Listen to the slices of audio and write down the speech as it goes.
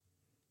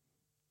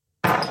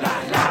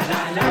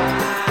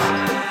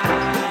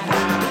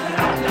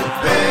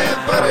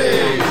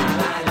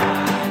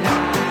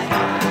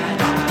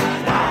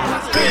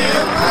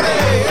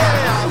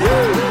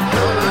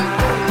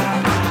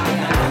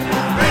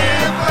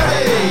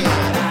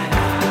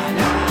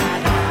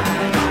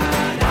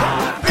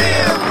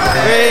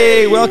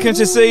Hey, welcome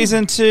to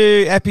Season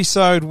 2,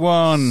 Episode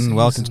 1.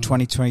 Welcome to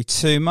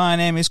 2022. My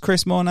name is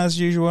Chris Moore, and as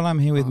usual, I'm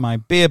here with my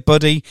beer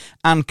buddy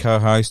and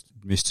co-host,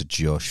 Mr.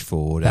 Josh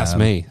Fordham. That's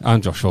me.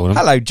 I'm Josh Fordham.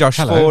 Hello, Josh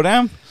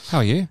Fordham. How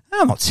are you?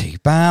 I'm not too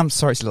bad. I'm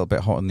sorry it's a little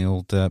bit hot in the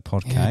old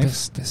pod cave.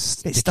 Bit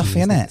stuffy,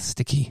 isn't it?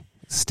 Sticky.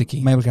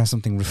 Maybe we can have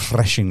something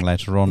refreshing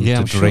later on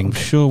to drink.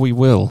 I'm sure we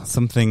will.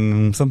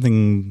 Something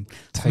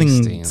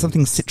Tasty,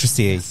 something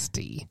citrusy.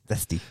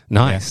 Zesty. Yeah.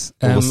 Nice.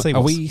 Well, we'll see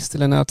are we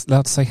still allowed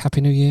to say Happy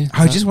New Year?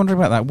 I was just wondering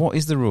about that. What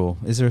is the rule?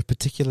 Is there a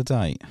particular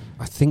date?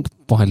 I think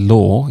by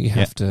law you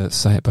have to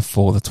say it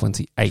before the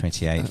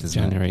 28th of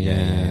January.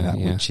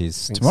 Which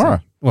is tomorrow.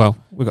 So. Well,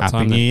 we've got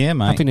time. Happy New Year,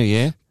 mate. Happy New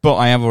Year. But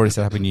I have already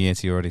said Happy New Year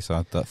to you already, so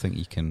I don't think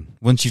you can.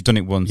 Once you've done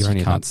it once, You're only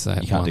you allowed can't to say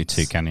it You can't do once.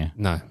 two, can you?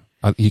 No.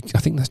 I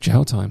think that's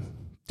jail time.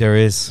 There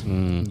is.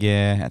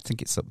 Yeah, I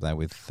think it's up there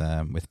with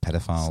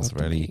pedophiles,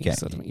 Sodomy, really. You get,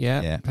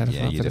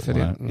 pedophile, you don't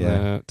pedophilia. wanna-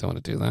 No, don't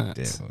want to do that.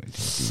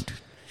 Yeah.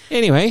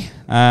 Anyway, here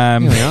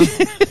we are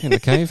in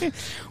the cave.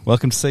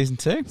 Welcome to Season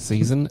 2.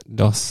 Season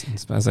dos,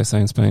 as they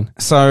say in Spain.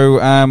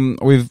 So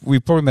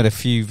we've probably made a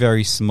few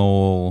very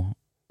small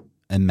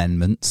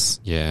amendments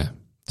Yeah,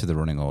 to the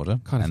running order,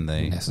 kind of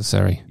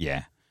necessary.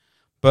 Yeah,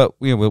 but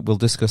we'll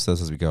discuss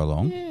those as we go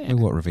along. Yeah. We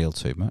won't reveal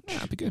too much.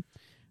 That'd be good.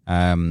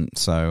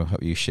 So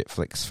hope you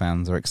Shitflix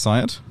fans are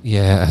excited.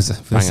 Yeah, as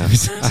a banger,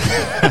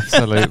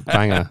 absolute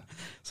banger.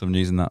 Some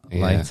news on that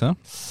later.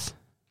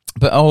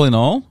 But all in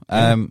all,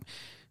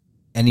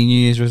 any New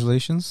Year's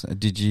resolutions?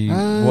 Did you?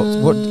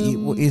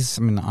 What is?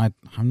 I mean,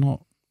 I'm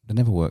not. They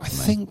never work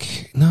for me.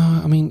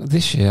 I mean,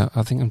 this year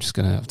I think I'm just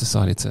gonna have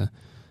decided to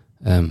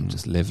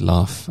just live,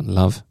 laugh, and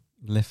love.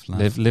 Live,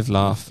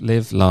 laugh,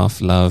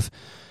 love.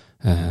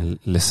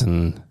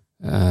 Listen,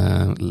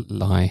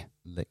 lie.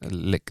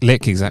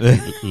 Lick, exactly.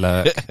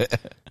 Lurk,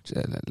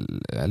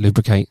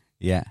 lubricate.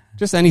 Yeah,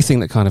 just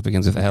anything that kind of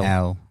begins with L.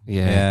 L.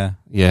 Yeah.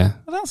 Well,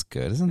 that's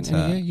good, isn't it?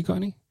 Yeah, you got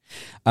any?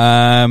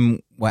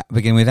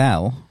 Begin with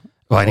L.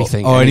 Well,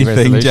 anything. Or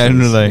anything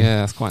generally. Yeah,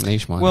 that's quite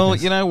niche, mine. Well,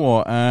 you know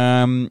what?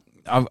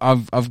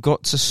 I've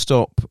got to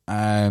stop.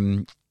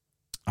 I've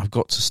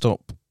got to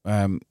stop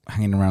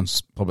hanging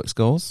around public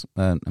schools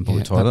and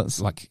public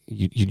toilets. Like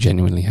you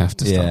genuinely have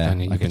to stop.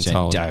 And you've been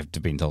told. I've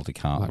been told you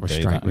can't. Like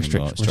restraint.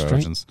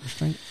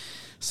 Restraint.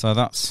 So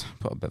that's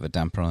put a bit of a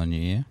damper on the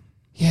new year.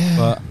 Yeah,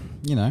 but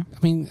you know, I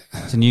mean,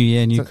 it's a new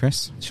year, new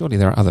Chris. Surely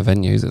there are other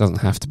venues. It doesn't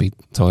have to be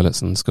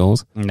toilets and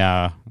schools.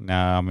 No.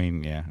 I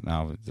mean,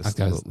 no. They're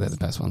the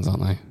best ones,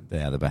 aren't they?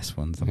 They are the best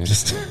ones. I'm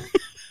just.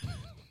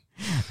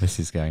 This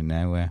is going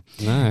nowhere.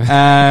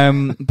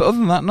 No. But other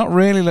than that, not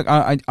really. Look,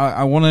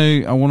 I want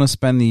to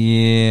spend the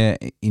year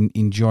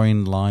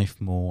enjoying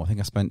life more. I think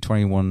I spent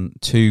 21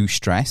 too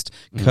stressed.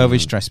 COVID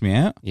stressed me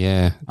out.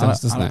 Yeah, it does,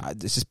 doesn't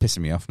it? It's just pissing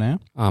me off now.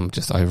 I'm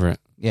just over it.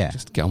 Yeah,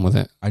 just get on with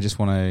it. I just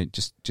want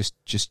to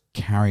just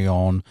carry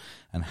on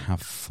and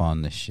have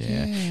fun this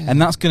year, and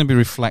that's going to be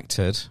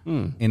reflected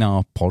in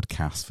our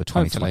podcast for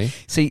 2020.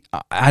 See,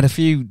 I had a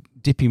few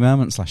dippy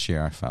moments last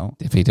year. I felt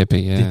dippy,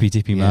 yeah,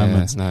 dippy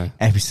moments. No,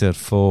 episode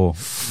 4.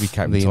 We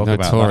can't talk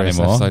about that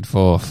anymore. Episode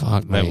 4.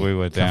 Fuck me. We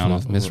were down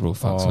of miserable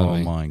fucks. Oh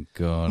my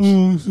god!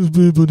 This is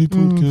Beer Buddy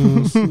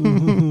Podcast.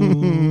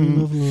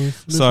 Love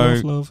life.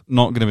 So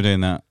not going to be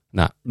doing that.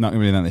 Nah, not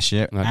going to be doing that this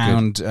year.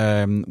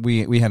 And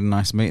we had a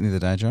nice meeting the other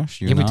day, Josh.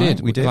 We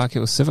did. Like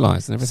it was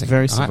civilized and everything.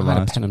 Very civilized. I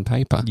had a pen and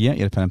paper. Yeah, you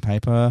had a pen and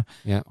paper.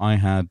 Yeah, I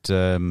had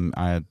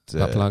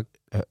butt plug.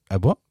 A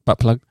what? Butt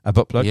plug. A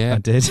butt plug. Yeah, I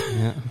did.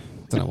 Yeah,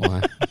 don't know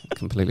why.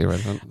 Completely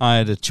irrelevant. I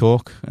had a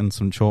chalk and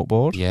some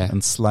chalkboard. Yeah,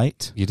 and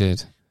slate. You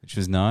did, which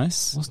was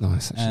nice. It was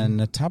nice, actually.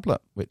 And a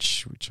tablet,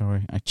 which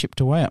I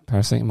chipped away at.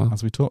 Paracetamol,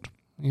 as we talked.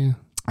 Yeah.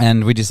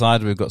 And we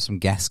decided we've got some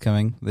guests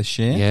coming this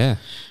year. Yeah,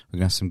 we're going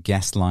to have some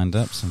guests lined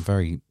up. Some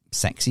very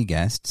sexy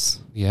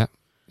guests. Yeah,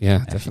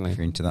 definitely. If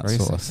you're into that very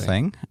sort sexy. of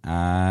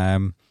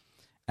thing.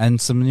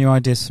 And some new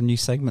ideas, some new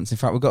segments. In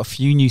fact, we've got a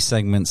few new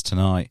segments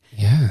tonight.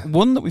 Yeah.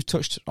 One that we've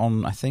touched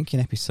on, I think,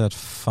 in episode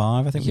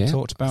 5. I think we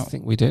talked about. I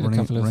think we did a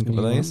couple of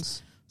new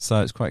ones.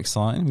 So it's quite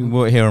exciting. We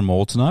won't hear them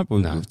all tonight, but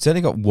we've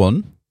certainly got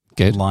one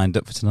lined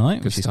up for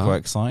tonight, which is quite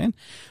exciting.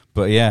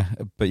 But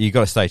you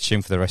got to stay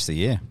tuned for the rest of the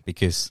year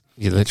because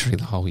you're literally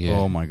the whole year.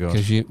 Oh my god!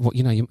 Because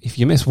if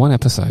you miss one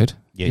episode,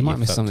 you might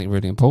miss something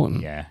really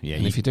important. Yeah.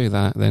 And if you do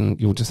that, then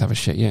you'll just have a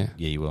shit year.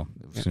 Yeah, you will.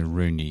 It's going to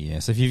ruin your year.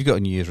 So if you've got a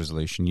New Year's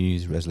resolution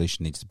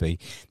needs to be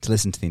to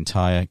listen to the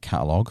entire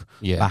catalogue,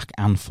 back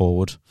and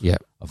forward,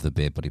 of the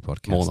Beer Buddy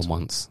podcast more than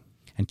once.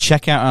 And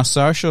check out our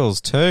socials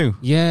too.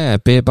 Yeah,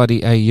 Beer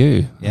Buddy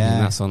AU.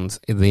 Yeah, that's on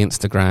the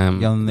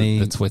Instagram, on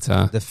the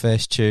Twitter, the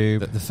FaceTube,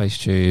 the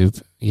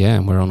FaceTube. Yeah,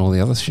 and we're on all the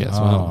other shit as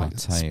well, like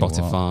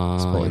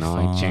Spotify, and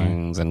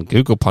iTunes, and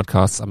Google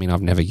Podcasts. I mean,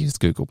 I've never used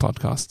Google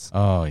Podcasts.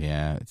 Oh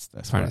yeah,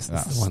 that's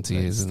the one to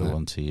use. It's the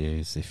one to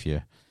use if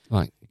you're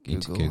like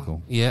into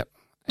Google. Yep,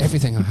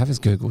 everything I have is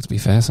Google. To be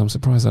fair, so I'm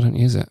surprised I don't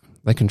use it.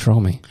 They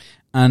control me.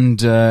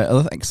 And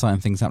other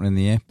exciting things happening in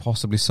the year,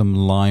 possibly some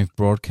live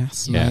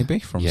broadcasts maybe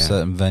from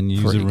certain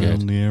venues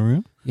around the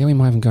area. Yeah, we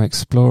might even go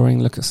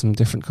exploring, look at some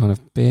different kind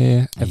of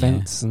beer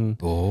events and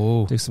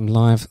do some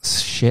live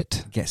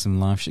shit. Get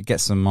some live shit, get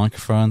some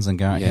microphones and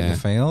go out in the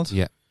field.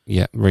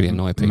 Yeah, really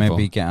annoy people.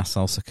 Maybe get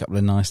ourselves a couple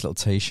of nice little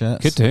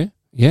T-shirts. Could do.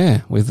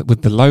 Yeah,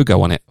 with the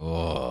logo on it.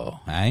 Oh,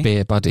 hey?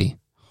 Beer Buddy.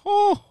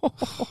 Oh,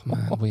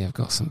 man, we have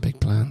got some big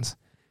plans.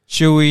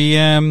 Shall we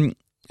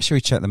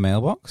check the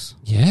mailbox?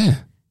 Yeah.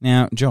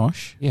 Now,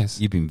 Josh.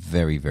 Yes. You've been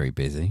very, very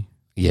busy.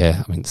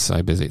 Yeah, I mean,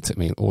 so busy. It took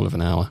me all of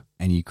an hour.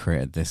 And you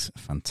created this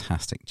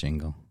fantastic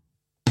jingle.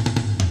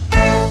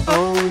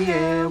 Oh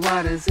yeah,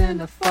 what is in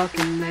the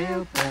fucking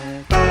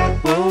mailbag?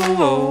 Whoa,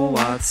 whoa,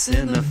 what's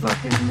in the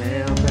fucking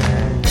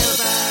mailbag?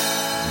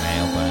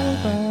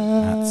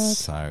 Mailbag. That's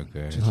so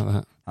good. Do you like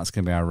that? That's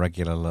going to be our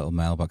regular little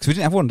mailbox. We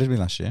didn't have one, did we,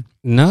 last year?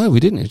 No, we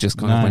didn't. It just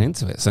kind of went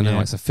into it. So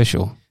now it's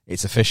official.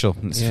 It's official.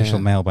 It's official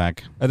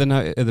mailbag. At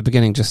the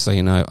beginning, just so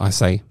you know, I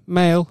say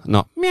mail,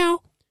 not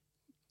meow.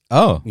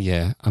 Oh.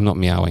 Yeah, I'm not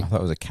meowing. I thought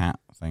it was a cat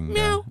thing.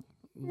 Meow.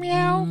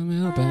 Meow.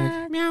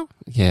 Mailbag. Meow.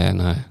 Yeah,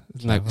 no,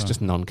 it's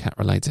just non-cat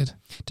related.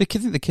 Do you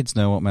think the kids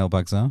know what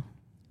mailbags are?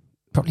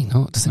 Probably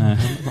not. Does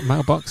anyone know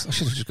mailbox? I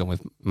should have just gone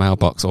with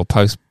mailbox or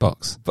post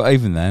box. But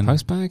even then,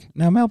 postbag.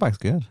 No, mailbag's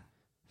good.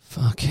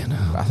 Fucking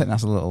hell. I think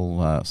that's a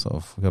little sort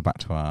of, we go back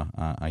to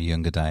our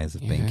younger days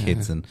of being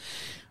kids, and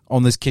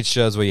on those kids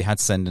shows where you had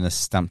to send in a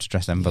stamped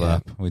addressed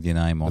envelope with your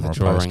name on, or a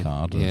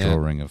postcard, a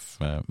drawing of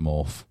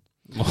Morph.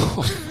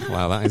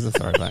 Wow, that is a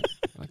throwback.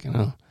 Fucking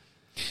hell.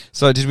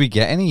 So did we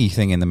get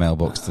anything in the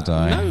mailbox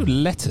today? No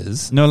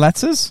letters. No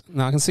letters?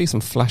 No, I can see some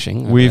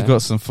flashing. We've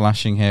got some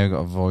flashing here. We've got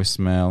a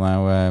voicemail.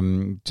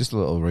 Now, just a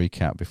little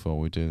recap before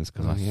we do this,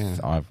 because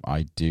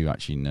I do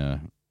actually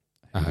know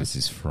who this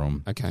is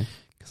from. Okay.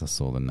 Because I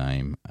saw the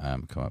name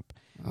come up.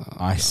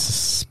 I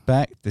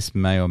suspect this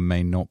may or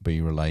may not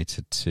be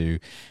related to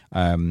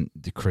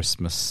the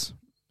Christmas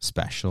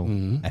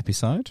special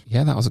episode.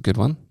 Yeah, that was a good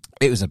one.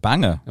 It was a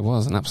banger. It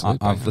was an absolute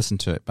banger. I've listened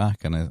to it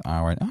back and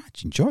I went, I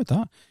actually enjoyed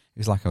that. It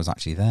was like I was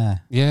actually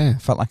there. Yeah.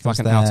 Felt like I was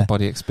an there.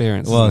 out-of-body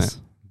experience, It was.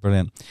 isn't it?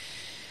 Brilliant.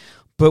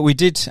 But we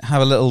did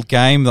have a little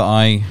game that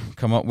I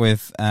come up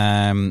with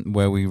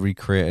where we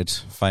recreated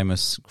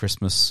famous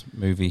Christmas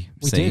movie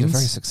scenes. We did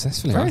very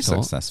successfully, Very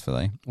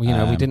successfully.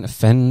 Well, we didn't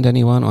offend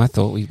anyone. I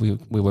thought we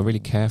were really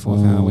careful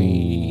with how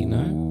we,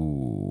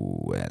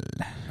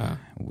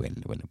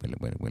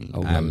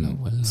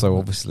 So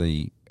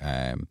obviously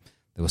there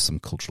was some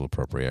cultural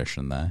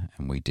appropriation there,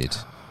 and we did...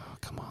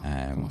 Come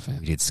on.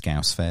 We did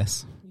Scouse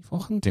Face,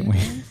 didn't we?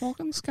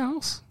 Fucking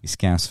Scouse. You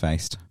Scouse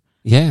Faced.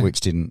 Yeah. Which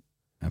didn't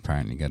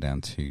apparently go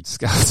down too...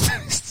 Scouse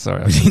Faced.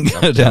 Sorry. We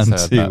didn't go down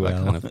too well.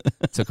 That kind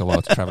of took a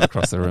while to travel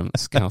across the room.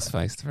 Scouse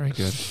Faced. Very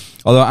good.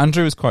 Although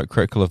Andrew was quite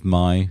critical of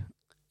my...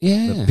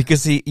 Yeah.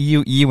 Because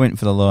you went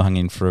for the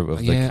low-hanging fruit of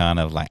the kind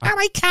of like...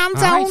 I calm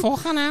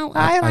down.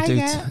 I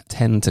do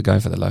tend to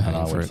go for the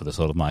low-hanging fruit. I went for the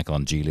sort of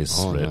Michelangelo,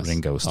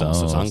 Ringo Starr,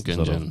 sort of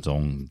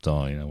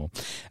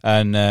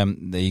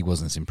and he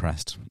wasn't as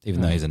impressed,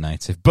 even though he's a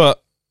native.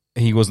 But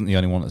he wasn't the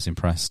only one that's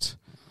impressed.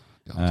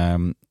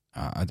 I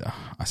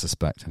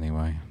suspect,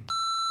 anyway.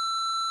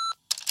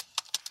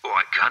 All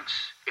right, cunts,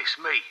 it's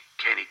me,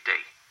 Kenny D.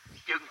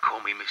 You can call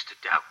me Mr.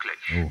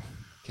 Dalglish. Ooh.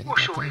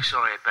 What's all this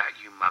sorry about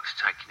you mugs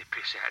taking the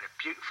piss out of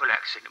the beautiful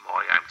accent of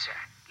my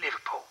hometown,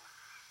 Liverpool?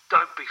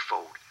 Don't be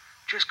fooled.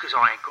 Just because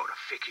I ain't got the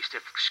thickest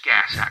of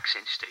Scouse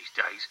accents these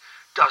days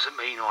doesn't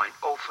mean I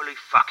ain't awfully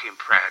fucking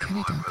proud of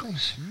my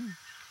roots.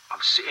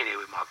 I'm sitting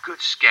here with my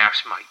good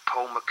Scouse mate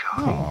Paul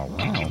McCartney,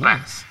 kicking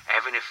back,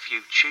 having a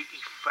few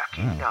cheeky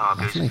fucking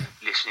lagers,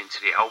 listening to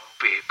the old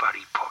Beer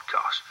Buddy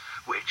podcast,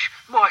 which,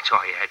 might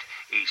I add,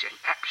 is an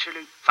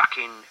absolute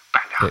fucking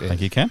banger.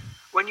 Thank you, Ken.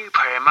 When you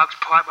pair mugs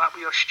pipe up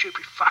with your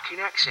stupid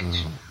fucking accents,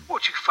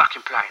 what you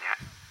fucking playing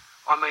at?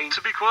 I mean...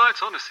 To be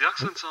quite honest, the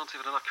accents aren't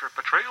even an accurate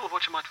portrayal of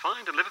what you might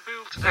find in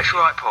Liverpool today. That's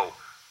right, Paul.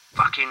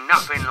 Fucking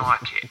nothing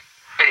like it.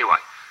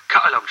 Anyway,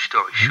 cut a long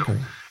story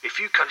short,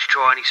 if you cunts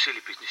try any silly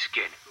business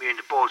again, me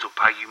and the boys will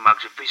pay you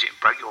mugs a visit and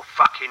break your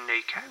fucking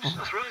kneecaps.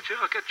 That's right,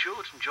 yeah, I'll get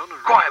George and John and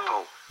Quiet,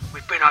 Paul.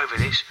 We've been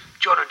over this.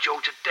 John and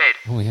George are dead.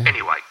 Oh, yeah.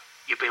 Anyway,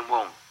 you've been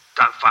warned.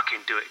 Don't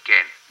fucking do it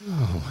again.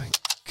 Oh, my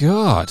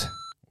God.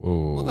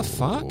 Ooh. What the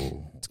fuck?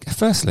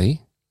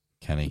 Firstly,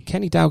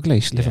 Kenny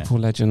Dalglish, Liverpool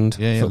legend,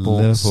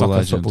 football,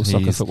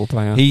 soccer football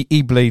player.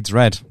 He bleeds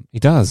red. He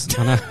does.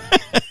 I know.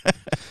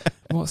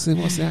 What's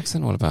the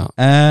accent all about?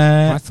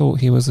 I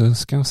thought he was a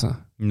Scouser.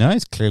 No,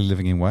 he's clearly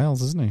living in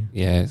Wales, isn't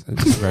he? Yeah, it's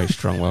a very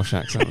strong Welsh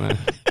accent there.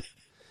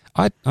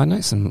 I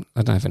know some.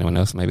 I don't know if anyone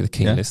else, maybe the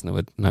keen listener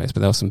would notice, but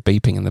there was some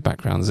beeping in the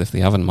background as if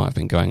the oven might have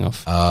been going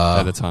off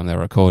at the time they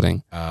were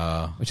recording,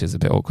 which is a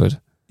bit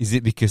awkward. Is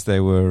it because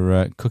they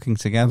were cooking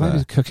together?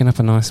 Maybe cooking up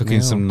a nice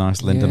meal. Some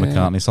nice Linda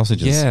McCartney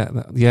sausages.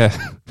 Yeah.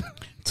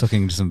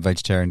 Cooking some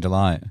vegetarian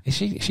delight. Is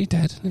she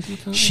dead, Linda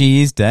McCartney?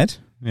 She is dead.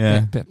 Yeah.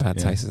 A bit bad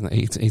taste, isn't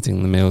it?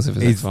 Eating the meals of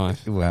his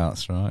ex-wife. Well,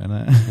 that's right, isn't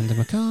it? Linda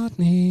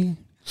McCartney.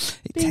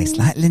 It tastes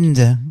like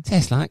Linda.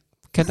 Tastes like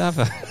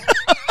cadaver.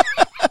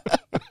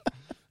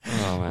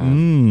 Oh,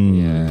 man.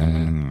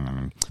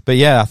 Yeah. But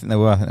yeah, I think they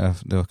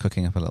were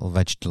cooking up a little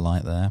veg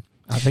delight there.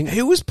 I think.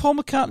 Who was Paul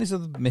McCartney's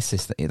other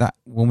missus? That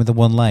one with the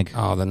one leg?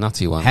 Oh, the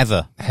nutty one.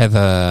 Heather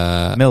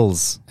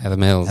Mills. Heather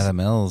Mills. Heather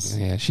Mills.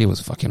 Yeah, she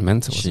was fucking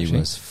mental. She wasn't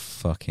was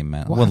fucking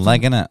mental. What One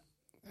leg, innit?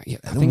 Yeah,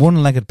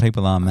 one-legged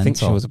people are mental. I think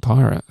she was a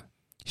pirate.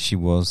 She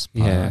was.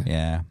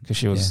 Yeah. Because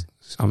she was.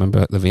 Yeah. I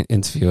remember the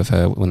interview of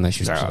her when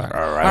she was like,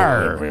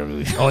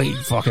 I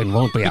fucking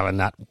won't be having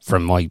that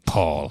from my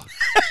Paul.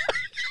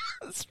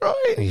 That's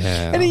right.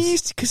 Yeah. And he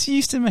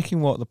used to make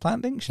him walk the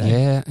plant, didn't she?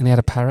 Yeah, and he had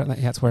a parrot that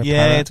he had to wear a parrot.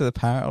 Yeah, he had to the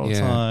parrot all the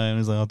time.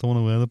 He's like, I don't want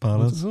to wear the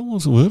parrot. I don't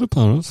want to wear the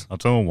parrot. I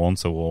don't want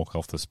to walk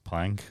off this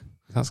plank.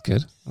 That's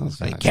good. That's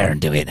like, Karen,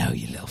 do it now,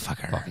 you little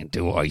fucker. Fucking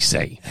do what I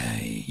say.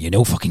 You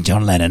know fucking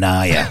John Lennon,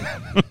 are you?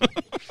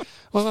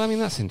 Well, I mean,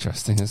 that's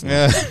interesting, isn't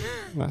it?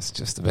 That's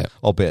just a bit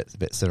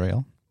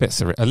surreal.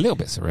 A little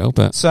bit surreal,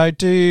 but... So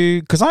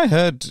because I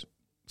heard...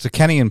 So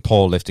Kenny and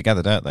Paul live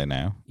together, don't they,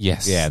 now?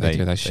 Yes, yeah, they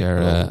do. They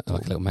share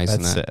like a little masonette.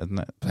 Bedsit, isn't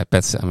it?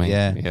 Bedsit, I mean.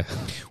 Yeah.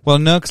 Well,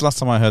 no, because last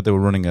time I heard they were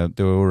running a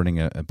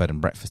bed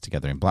and breakfast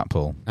together in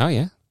Blackpool. Oh,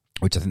 yeah?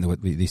 Which I think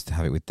they used to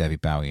have it with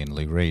David Bowie and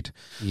Lou Reed.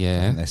 Yeah.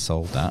 I think they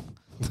sold that.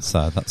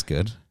 So that's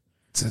good.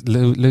 So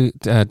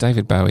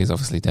David Bowie's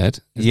obviously dead.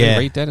 Is Lou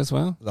Reed dead as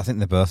well? I think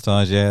they both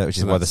died, which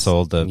is why they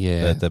sold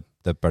the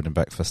bread and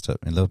breakfast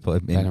in Liverpool,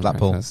 in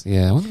Blackpool.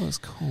 Yeah, I wonder what it was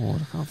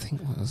called. I can't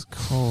think what it was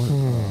called.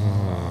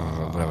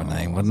 Whatever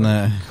name, wasn't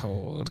it?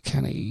 Called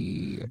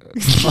Kenny.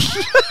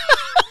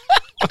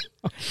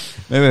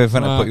 Maybe if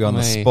I put you on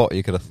the spot,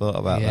 you could have thought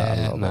about that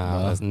a little bit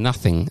more. There's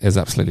nothing. There's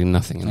absolutely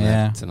nothing in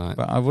there tonight.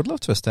 But I would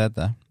love to have stayed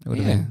there. It would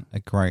have been a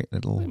great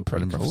little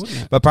bread and cool,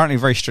 breakfast. But apparently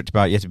very strict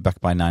about you have to be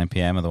back by 9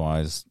 p.m.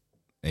 Otherwise,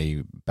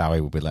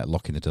 Bowie will be like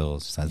locking the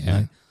doors. Says,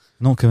 no,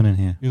 not coming in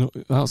here.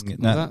 Was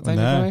that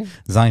David Bowie?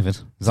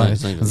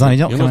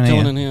 Zyvid, you're not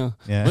coming in here.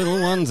 Yeah.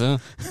 Little wonder.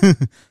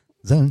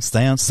 Don't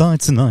stay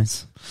outside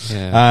tonight.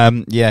 Yeah.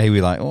 He'd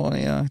be like, oh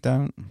yeah,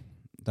 don't.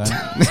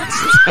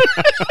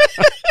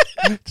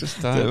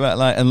 Just don't.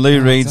 And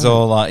Lou Reed's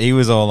all like, he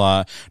was all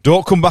like,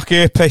 don't come back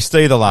here pissed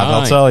either, lad.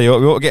 I'll tell you,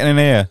 we won't get in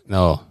here.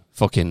 No,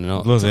 fucking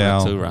not. Bloody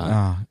hell. Too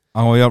right.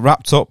 Oh, we got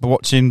wrapped up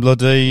watching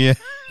bloody.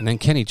 And then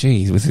Kenny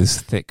G with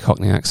his thick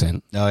Cockney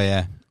accent. Oh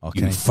yeah,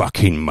 okay. You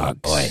fucking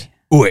mugs.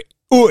 Oi,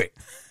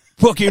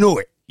 fucking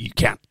oi. You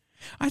can't.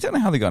 I don't know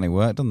how they got any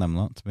work done, them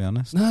lot, to be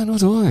honest. No, nor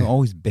do I. They're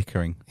always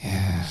bickering.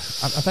 Yeah,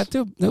 I bet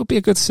that would be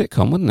a good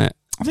sitcom, wouldn't it?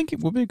 I think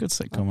it would be a good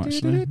sitcom,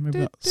 actually.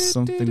 Maybe that's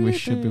something we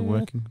should be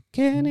working.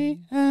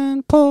 Kenny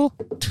and Paul.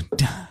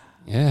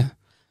 Yeah.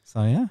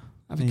 So, yeah.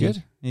 That'd be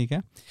good. There you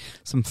go.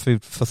 Some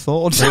food for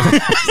thought.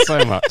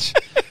 So much.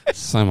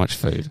 So much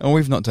food. And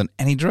we've not done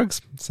any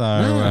drugs. So,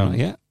 not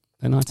yet.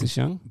 The night is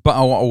young. But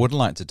what I would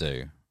like to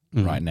do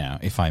right now,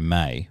 if I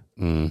may.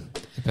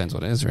 Depends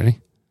what it is, really.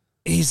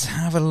 Is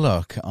have a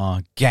look at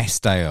our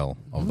guest ale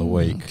of the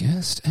week.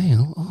 Guest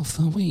ale of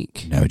the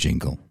week. No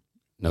jingle.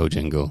 No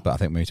jingle. But I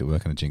think we need to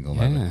work on a jingle.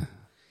 Yeah.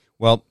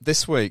 Well,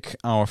 this week,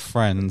 our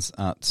friends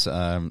at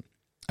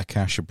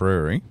Akasha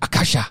Brewery.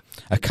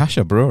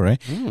 Akasha Brewery.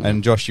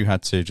 And Josh, you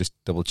had to just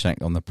double check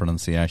on the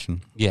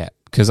pronunciation. Yeah,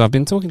 because I've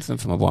been talking to them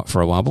for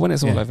a while, but when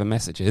it's all over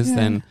messages,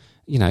 then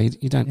you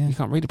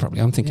can't read it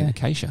properly. I'm thinking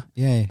Acacia.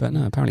 Yeah. But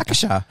no, apparently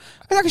Akasha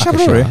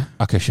Brewery.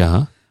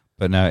 Akasha.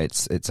 But no,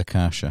 it's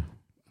Akasha.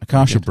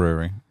 Akasha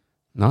Brewery.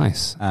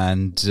 Nice.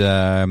 And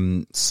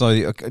so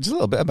just a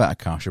little bit about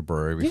Akasha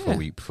Brewery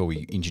before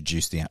we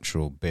introduce the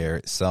actual beer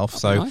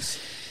itself. Nice.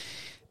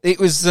 It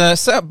was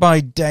set up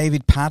by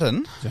David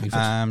Padden,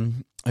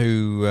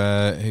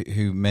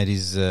 who made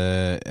his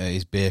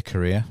beer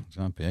career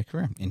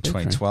in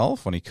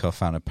 2012 when he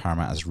co-founded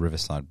Paramount as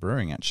Riverside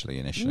Brewing, actually,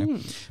 initially.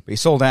 But he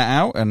sold that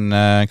out, and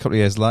a couple of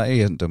years later, he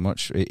hasn't done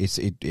much. He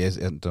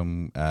hasn't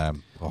done...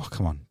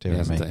 come on,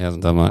 dear me. He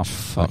hasn't done much.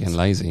 Fucking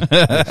lazy.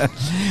 But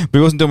he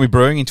wasn't done with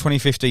brewing. In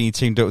 2015, he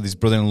teamed up with his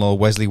brother-in-law,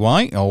 Wesley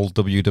White, old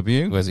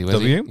WW. Wesley.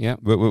 Yeah.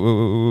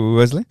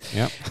 Wesley.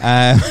 Yeah.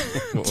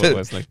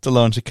 To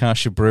launch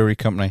Akasha Brewery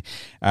Company.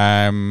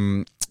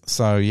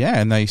 So yeah,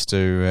 and they used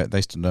to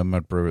know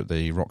Mud Brew at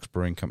the Rocks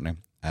Brewing Company.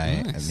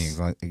 Nice.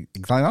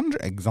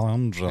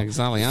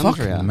 Exalliandria.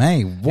 Fuck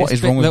me, what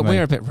is wrong with me?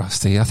 We're a bit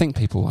rusty. I think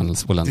people will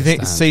understand. Do you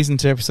think season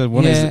 2, episode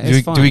 1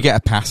 is? Do we get a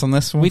pass on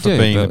this one? We for do,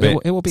 being but a bit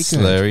it will be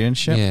slurry good. and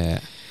shit. Yeah.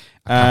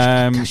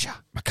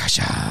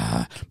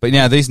 Akasha. But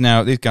yeah, these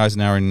guys are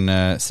now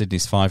in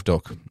Sydney's Five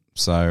Dock.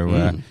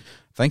 So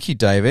thank you,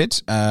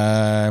 David.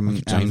 And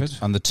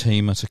the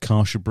team at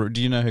Akasha Brew.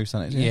 Do you know who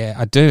sent it to you? Yeah,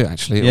 I do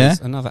actually. It was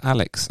another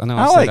Alex. I know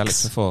I've said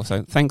Alex before,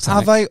 so thanks,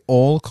 Alex. Are they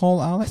all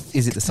called Alex?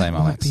 Is it the same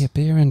Alex? It might be a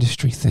beer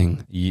industry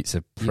thing. It's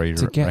a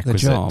prerequisite. To get the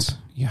job,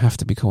 you have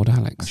to be called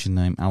Alex. What's your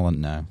name?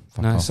 Alan? No.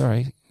 Fuck off.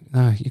 Sorry.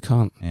 No, you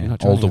can't. Yeah. You're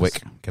not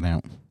Alderwick. Get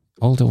out.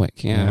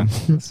 Alderwick, yeah.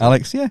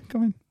 Alex,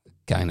 come in.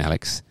 Get in,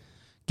 Alex.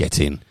 Get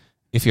in.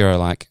 If you're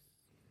like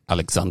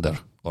Alexander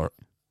or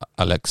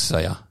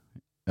Alexia,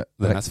 then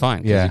that's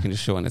fine. Yeah. You can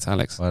just shorten it to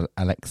Alex. Well,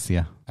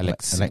 Alexia.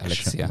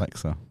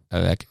 Alexa.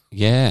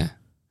 Yeah.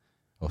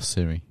 Or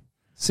Siri.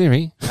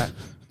 Siri?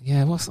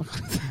 Yeah, what's that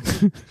kind of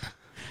thing?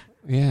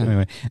 Yeah.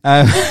 Anyway.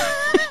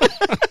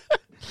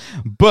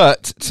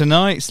 But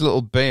tonight's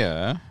little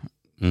beer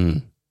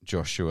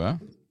Joshua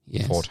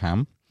Yes.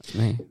 Fordham, That's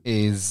me.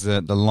 is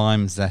the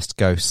lime zest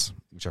ghost,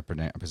 which I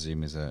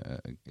presume is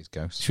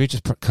ghost. Should we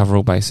just cover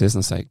all bases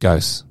and say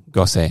ghost,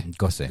 gosse,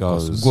 Gosse.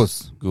 Goes.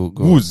 Goose.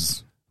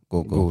 goose,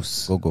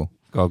 Goose. Go.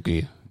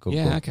 gogi?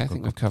 Yeah, okay. I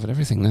think we've covered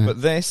everything there.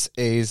 But this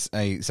is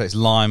so it's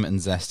lime and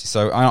zesty.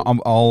 So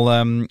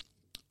I'll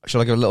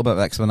shall I give a little bit of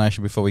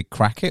explanation before we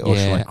crack it, or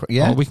shall I?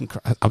 Oh, we can.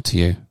 Up to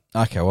you.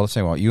 Okay, well, I'll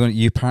tell you what.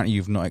 You apparently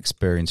you've not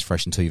experienced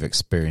fresh until you've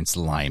experienced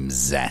lime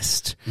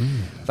zest.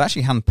 I've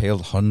actually hand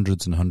peeled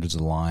hundreds and hundreds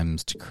of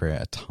limes to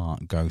create a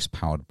tart ghost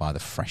powered by the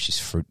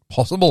freshest fruit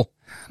possible.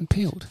 And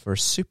peeled For a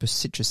super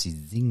citrusy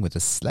zing with a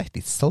slightly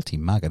salty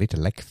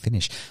margarita-like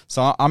finish.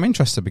 So I'm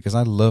interested because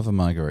I love a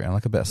margarita. I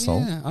like a bit of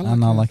salt, Yeah, I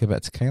like a bit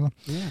of tequila.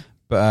 Yeah.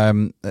 But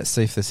let's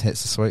see if this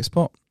hits the sweet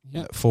spot.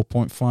 Yeah.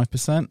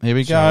 4.5%. Here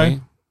we Shall go.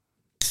 we?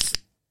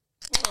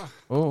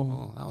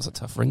 Oh, that was a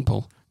tough ring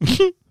pull.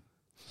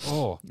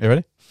 Oh, You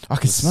ready? I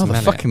can smell the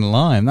smell fucking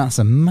lime. That's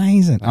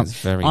amazing. that's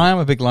very. I am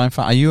a big lime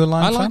fan. Are you a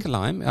lime I fan? like a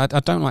lime. I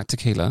don't like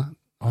tequila.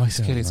 Oh, I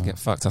Tequilas get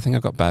fucked. I think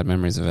I've got bad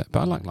memories of it, but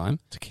I like lime.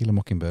 Tequila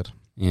Mockingbird.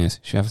 Yes.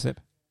 Should you have a sip?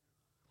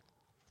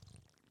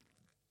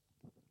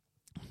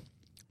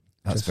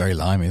 That's very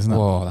limey, isn't it?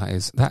 Whoa,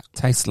 that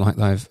tastes like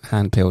they've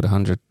hand peeled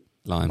 100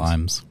 limes.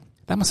 Limes.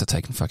 That must have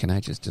taken fucking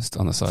ages just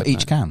on the side. For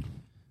each can?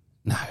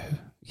 No.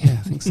 Yeah, I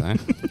think so.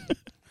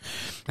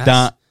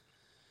 That.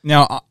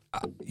 Now,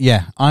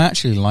 I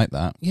actually like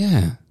that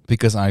Yeah.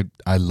 because I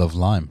love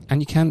lime.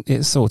 And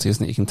it's salty,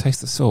 isn't it? You can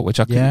taste the salt, which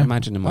I couldn't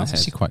imagine in my That's head.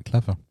 actually quite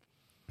clever.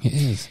 It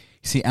is.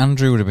 You see,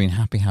 Andrew would have been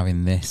happy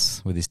having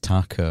this with his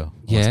taco.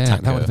 Yeah,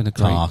 that would have been a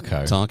great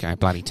taco. Taco,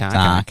 bloody taco.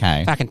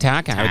 Taco. Fucking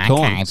taco with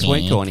corn,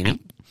 sweet corn in it.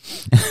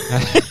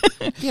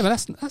 Yeah, but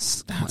that's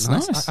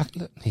nice.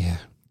 Look, yeah.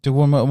 Do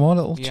one more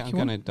little Yeah, I'm cheeky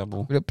going one? to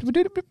double.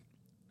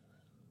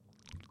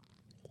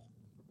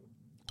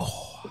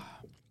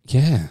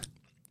 Yeah.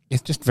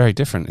 It's just very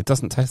different. It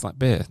doesn't taste like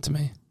beer to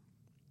me.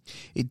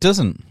 It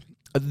doesn't.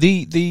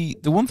 The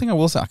one thing I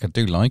will say, I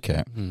do like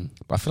it, Mm.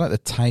 but I feel like the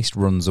taste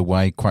runs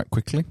away quite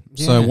quickly.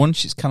 Yeah. So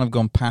once it's kind of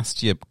gone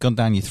past you, gone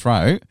down your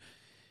throat,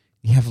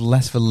 you have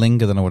less of a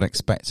linger than I would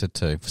expect it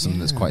to for something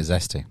that's Yeah. quite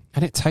zesty.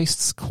 And it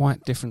tastes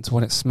quite different to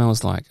what it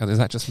smells like. Is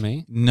that just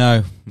me?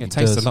 No, It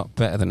tastes does. a lot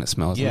better than it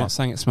smells. Yeah. I'm not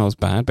saying it smells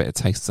bad, but it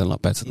tastes a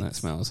lot better than it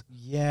smells.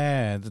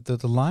 Yeah,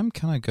 the lime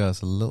kind of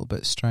goes a little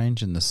bit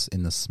strange in the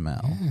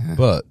smell, Yeah.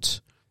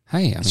 but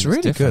Hey, I it's mean,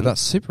 really different. good.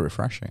 That's super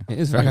refreshing. It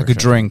is very like I could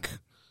refreshing. drink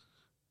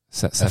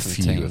Set a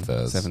few of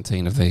those.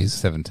 17 of these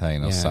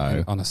 17 or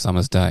so on a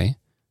summer's day.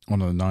 on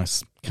a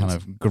nice kind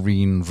of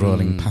green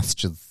rolling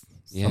pastures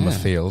summer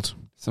field,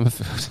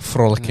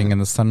 frolicking in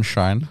the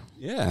sunshine.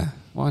 Yeah,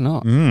 why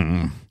not?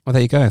 Mm. Well,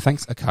 there you go.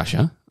 Thanks,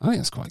 Akasha. I think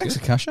that's quite Thanks,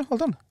 good. Akasha.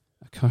 Hold on.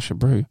 Akasha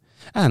Brew.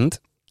 And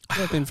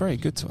they've been very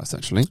good to us,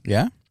 actually.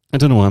 Yeah. I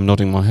don't know why I'm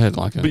nodding my head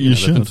like But you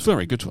they've been should.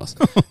 very good to us.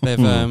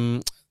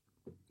 They've,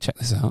 check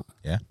this out.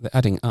 Yeah. They're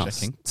adding us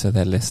Checking. to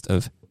their list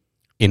of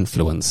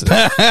influencers.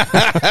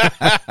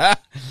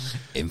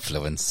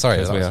 Influence. Sorry,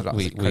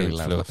 We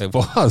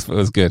it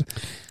was good.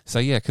 So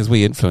yeah, because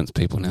we influence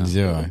people now.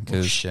 Zero.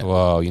 Because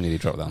whoa, you nearly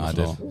dropped that on I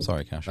the floor. did.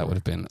 Sorry, Cash. That would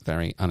have been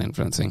very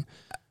uninfluencing.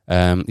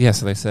 Yeah,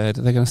 so they said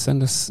they're going to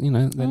send us, their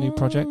new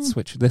projects,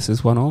 which this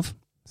is one of.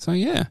 So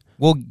yeah,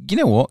 Well, you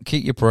know what?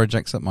 Keep your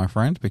projects up, my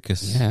friend,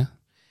 because yeah,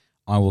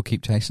 I will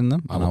keep tasting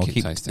them and I will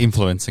keep tasting.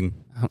 influencing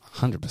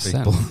 100%.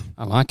 people.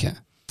 I like it.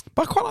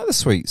 But I quite like the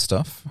sweet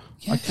stuff.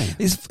 Yeah.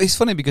 It's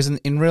funny because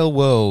in real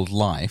world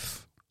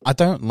life, I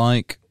don't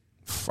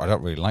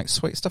really like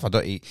sweet stuff. I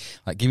don't eat,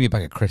 like, give me a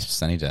bag of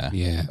crisps any day.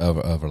 Yeah.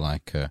 Over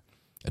like a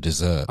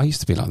dessert. I used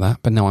to be like that,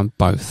 but now I'm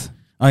both.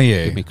 Oh,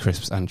 yeah. Give me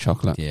crisps and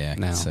chocolate. Yeah, I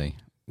now. can see.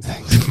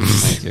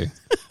 Thank you.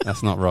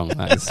 That's not wrong.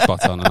 That is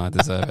spot on, and I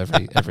deserve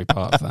every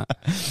part of that.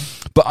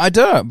 But I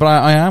don't. But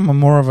I am.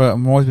 I'm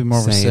always been more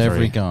of a Savoury.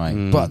 savoury guy.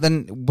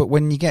 Mm. But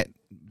when you get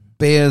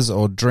beers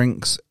or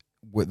drinks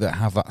that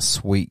have that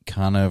sweet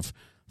kind of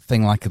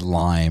thing like a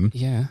lime,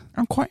 Yeah.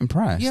 I'm quite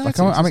impressed. Yeah, like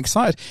that's I'm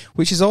excited,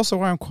 which is also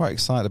why I'm quite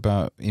excited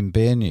about in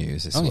beer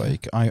news this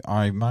week.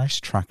 I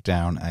managed to track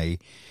down a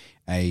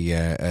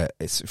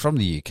it's from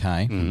the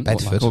UK,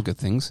 Bedford. Like all good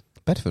things.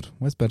 Bedford.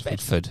 Where's Bedford?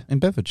 Bedford. In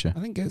Bedfordshire. I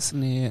think it's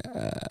near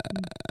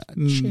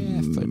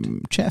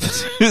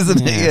Chefford,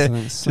 isn't it? Yeah. I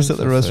think it's Just up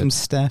the road Salford. from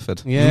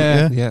Stafford.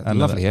 Yeah, I love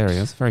lovely it.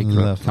 areas. Very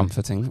Lovely.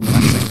 comforting,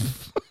 relaxing.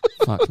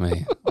 Fuck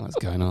me. What's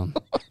going on?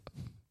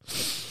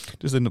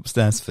 Just in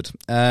Stafford.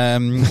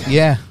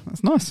 Yeah,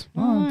 that's nice.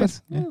 Oh,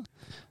 Nice. yeah.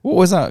 What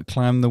was that?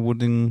 Climb the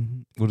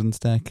wooden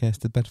staircase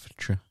to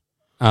Bedfordshire.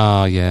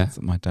 Oh, yeah. That's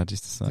what my dad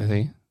used to say. Did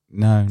he?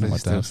 No, Does not he my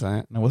still dad. say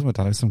it? No, it wasn't my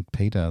dad. It was some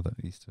pedo that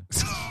used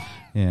to.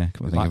 Yeah,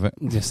 come on, think of it.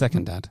 Your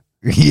second dad.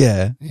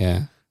 Yeah.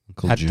 Yeah.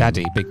 Called June.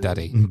 Daddy, big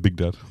daddy. Big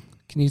dad.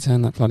 Can you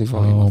turn that bloody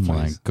volume Oh off,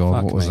 my please? God,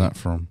 Fuck what was me. that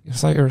from? You're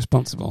so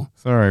irresponsible.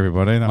 Sorry,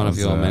 everybody. That One of was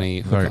your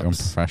many very hookups.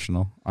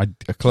 unprofessional. I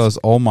closed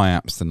all my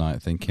apps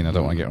tonight thinking I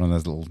don't want to get one of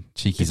those little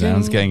cheeky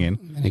sounds getting in.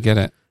 And you get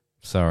it.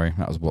 Sorry,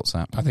 that was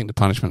WhatsApp. I think the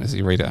punishment is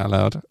you read it out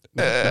loud.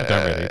 Don't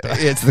really.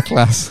 But Yeah, to the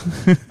class.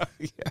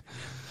 yeah.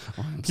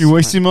 You're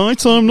wasting my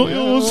time, not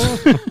yours.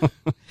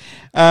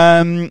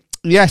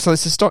 Yeah, so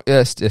it's a stock.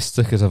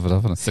 Stick it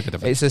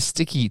of it. It's a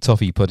sticky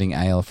toffee pudding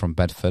ale from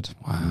Bedford,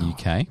 in the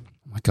UK.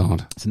 Oh my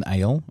God, it's an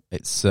ale.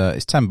 It's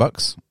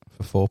 $10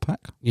 for 4-pack.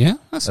 Yeah,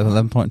 that's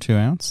 11.2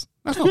 ounce.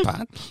 That's not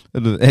bad.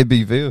 An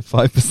ABV of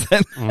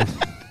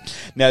 5%.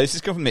 Now this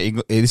is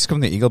coming from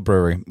the Eagle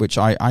Brewery, which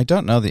I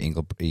don't know the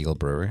Eagle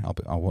Brewery.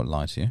 I won't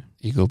lie to you.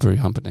 Eagle Brew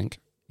Humperdinck.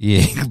 Yeah,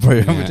 Eagle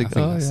Brewery Humperdinck.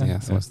 So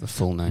that's the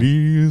full name.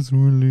 Please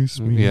release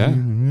me. Yeah.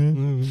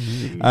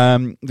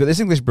 But this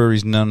English brewery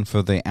is known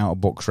for the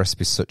out-of-box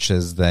recipes such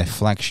as their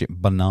flagship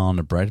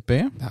banana bread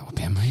beer. That would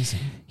be amazing.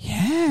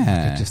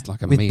 Yeah, Just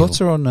like a with meal.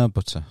 butter or no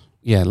butter.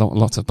 Yeah,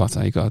 lots of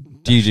butter. You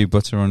got. Do you do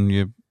butter on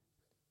your?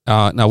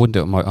 No, I wouldn't do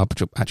it on my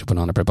actual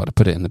banana bread, but I'd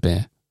put it in the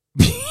beer.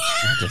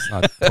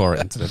 I'd pour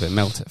it into the beer,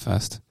 melt it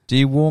first. Do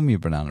you warm your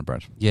banana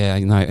bread? Yeah,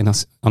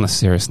 on a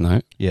serious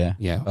note. Yeah.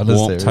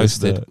 Warm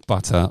toasted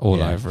butter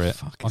all over it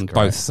on great.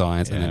 both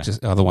sides, and then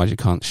otherwise you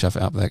can't shove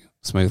it up there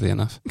smoothly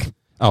enough.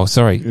 Oh,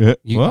 sorry.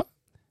 What?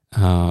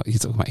 You're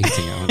talking about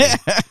eating it, aren't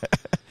you?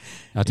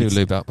 I do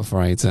lube up before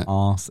I eat it.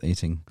 Arse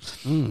eating.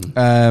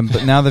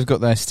 But now they've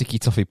got their sticky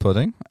toffee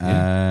pudding,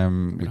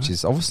 which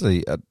is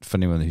obviously, for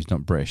anyone who's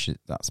not British,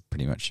 that's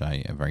pretty much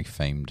a very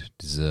famed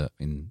dessert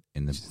in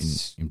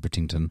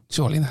Brittington.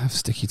 Surely they have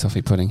sticky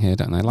toffee pudding here,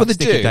 don't they? Like Well, they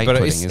sticky do, date but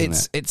pudding,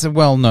 it's a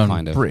well-known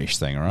Kind of. British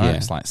thing, right? Yeah.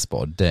 It's like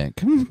spotted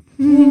dick.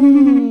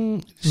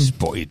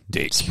 Spotted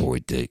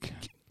dick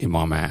in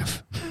my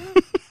mouth.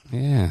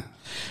 Yeah.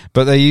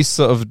 But they use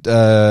sort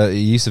of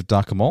use of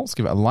darker malts,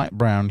 give it a light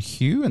brown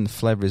hue, and the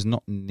flavour is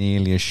not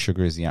nearly as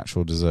sugary as the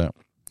actual dessert.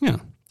 Yeah.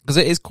 Because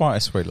it is quite a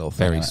sweet little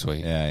thing. Very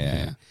sweet.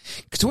 Yeah.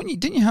 Because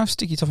didn't you have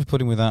sticky toffee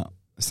pudding with that?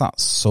 It's that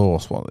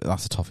sauce.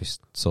 That's a toffee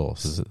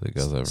sauce, is it, that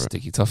goes over it?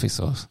 Sticky toffee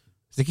sauce.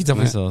 Sticky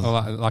toffee sauce.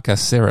 Or like a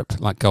syrup,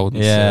 like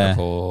golden syrup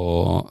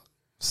or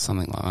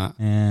something like that.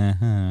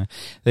 Yeah.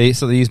 They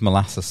use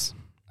molasses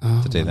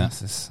to do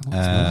molasses.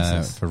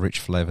 that. For rich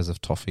flavours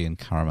of toffee and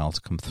caramel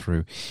to come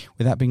through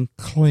without being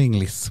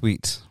cloyingly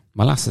sweet.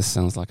 Molasses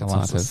sounds like a type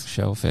of Molasses.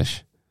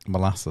 shellfish.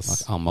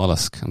 Molasses. Like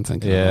mollusk, I'm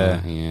thinking.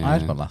 Yeah. Yeah. I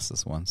had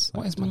molasses once.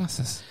 What is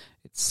molasses?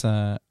 It's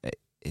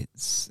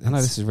I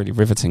know this is really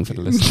riveting for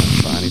the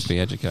listeners, but I need to be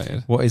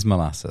educated. What is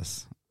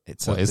molasses?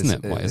 What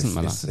isn't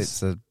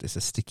molasses? It's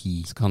a sticky.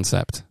 It's a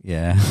concept.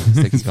 Yeah,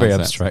 Sticky it's very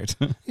concept. abstract.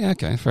 Yeah,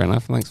 okay, fair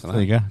enough. Thanks for that.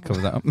 There you go.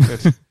 Cover that up.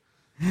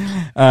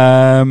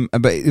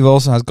 But it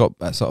also has got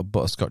sort of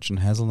butterscotch and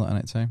hazelnut in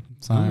it too.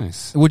 So,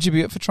 Nice. would you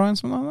be up for trying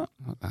something like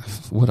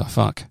that? Would I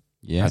fuck?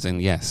 Yeah. As in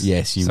yes.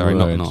 Yes, you Sorry,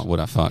 would. not would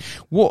I fuck?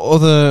 What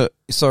other?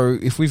 So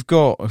if we've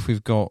got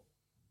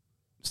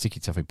sticky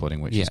toffee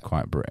pudding, which is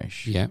quite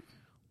British. Yeah.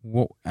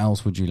 What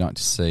else would you like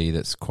to see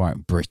that's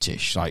quite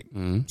British, like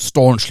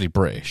staunchly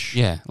British?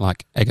 Yeah,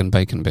 like egg and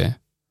bacon beer.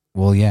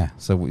 Well, yeah.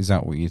 So is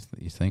that what you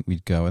think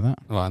we'd go with that?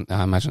 Well,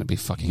 I imagine it'd be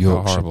fucking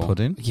Yorkshire horrible.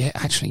 pudding? Yeah,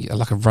 actually,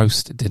 like a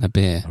roast dinner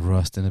beer. A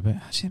roast in a bit.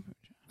 Actually,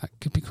 That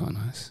could be quite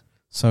nice.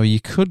 so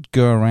you could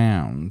go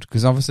around,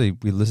 because obviously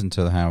we listened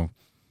to how,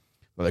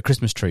 well, the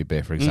Christmas tree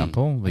beer, for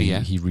example,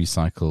 he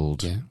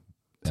recycled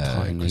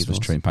Pine Christmas needles.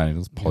 tree pine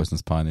needles,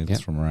 poisonous pine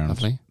needles from around.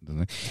 Lovely.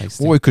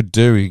 What we could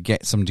do is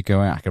get somebody to go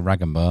out like a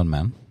rag and bone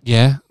man.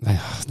 Yeah, no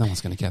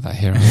one's going to get that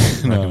here.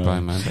 Rag and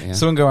bone man, but yeah.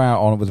 Someone go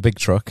out with a big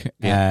truck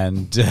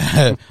and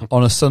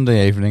on a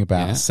Sunday evening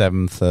about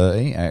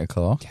 7:30, 8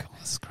 o'clock, Get all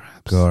the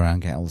scraps. go around,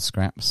 get all the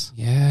scraps.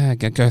 Yeah,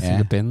 go through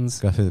the bins.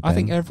 Go through the bin. I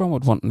think everyone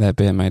would want their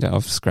beer made out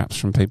of scraps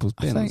from people's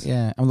bins. I think,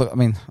 yeah. And look, I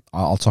mean,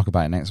 I'll talk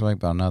about it next week,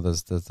 but I know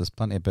there's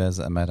plenty of beers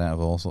that are made out of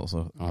all sorts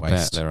of I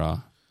waste. bet there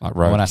are. Like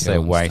When I say roadkill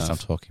and waste,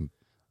 stuff. I'm talking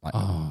like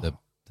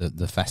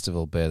the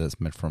festival beer that's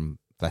made from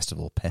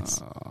festival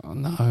piss. Oh,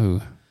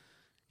 no.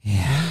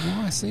 Yeah.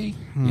 Oh, I see.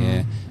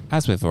 Yeah.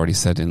 As we've already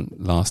said in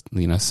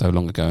so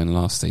long ago in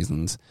last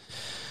season's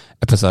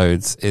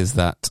episodes, is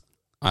that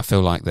I feel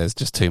like there's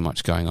just too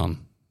much going on.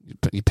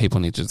 But people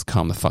need to just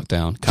calm the fuck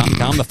down.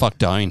 Calm the fuck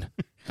down.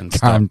 And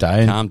Calm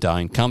down.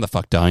 Calm the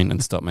fuck down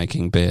and stop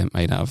making beer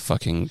made out of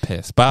fucking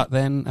piss. But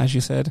then, as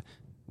you said,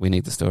 we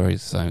need the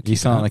stories. So You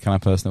sound like the kind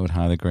of person that would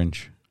hire the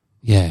Grinch.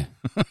 yeah.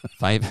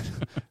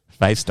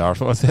 5 stars.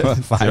 What was it?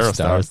 5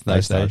 stars.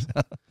 5 stars.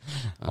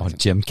 Or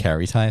Jim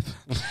Carrey type.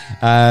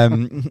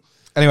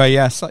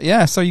 Anyway,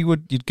 so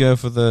you'd go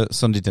for the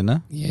Sunday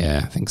dinner.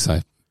 Yeah, I think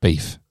so.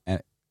 Beef.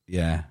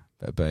 Yeah,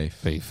 bit of beef.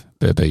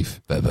 Bit of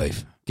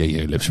beef. Get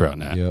your lips right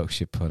now.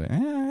 Yorkshire pudding.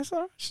 Yeah, it's all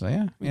right, actually,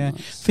 yeah.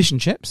 Nice. Fish and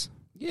chips.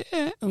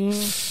 Yeah.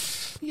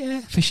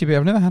 Yeah. Fishy beer.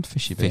 I've never had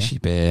fishy beer. Fishy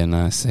beer, and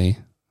I see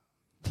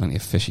plenty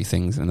of fishy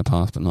things in the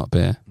past, but not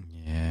beer.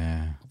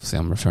 Yeah. Obviously,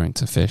 I'm referring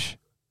to fish.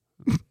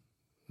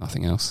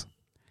 Nothing else.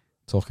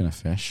 Talking of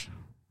fish.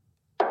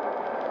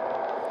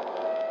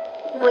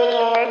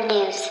 Weird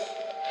news.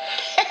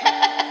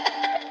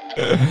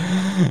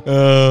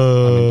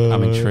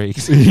 I'm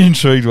intrigued.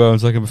 Intrigued while I'm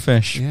talking about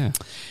fish. Yeah.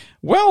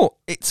 Well,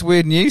 it's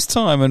weird news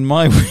time, and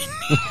my weird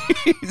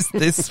news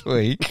this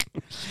week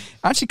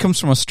Actually comes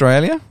from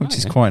Australia, which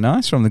is quite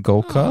nice, from the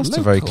Gold Coast,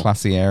 a very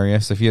classy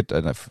area. So if you,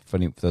 for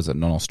those that are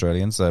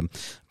non-Australians,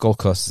 Gold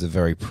Coast is a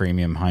very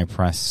premium, high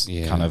press,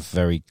 kind of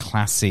very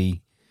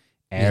classy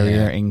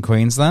area in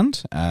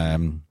Queensland.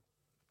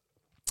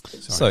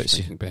 So it's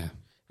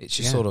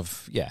your sort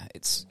of,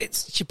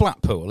 it's your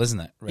Blackpool, isn't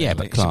it? Really? Yeah,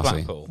 but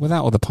classy.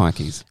 Without all the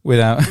pikeys.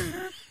 Without,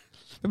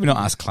 maybe not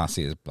as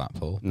classy as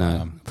Blackpool.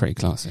 No, pretty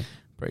classy.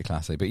 Pretty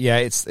classy, but yeah,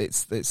 it's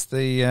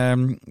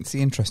the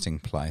interesting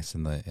place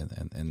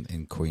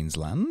in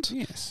Queensland.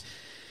 Yes,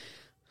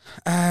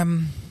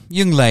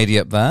 young lady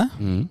up there.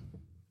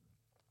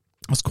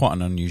 That's quite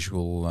an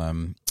unusual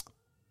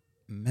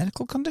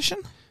medical condition,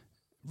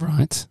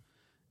 right?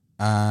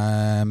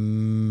 Now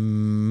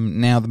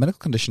the medical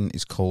condition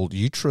is called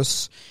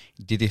uterus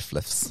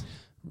didiflifs.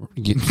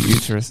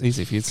 Uterus,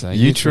 easy for you to say.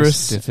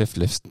 Uterus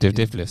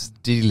didiflifs.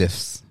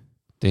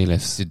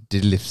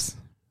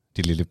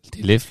 Do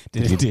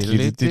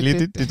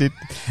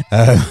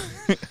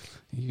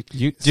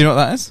you know what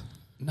that is?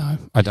 No,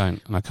 I don't,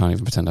 and I can't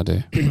even pretend I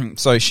do.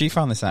 So she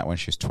found this out when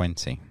she was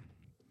 20.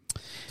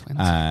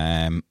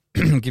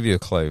 Give you a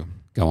clue.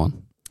 Go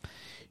on.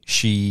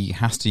 She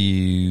has to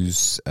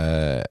use 2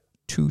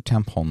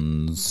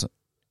 tampons.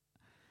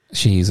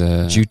 She's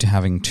due to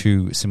having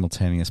 2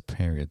 simultaneous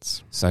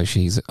periods. So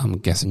I'm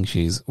guessing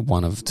she's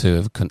one of 2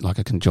 of like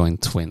a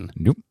conjoined twin.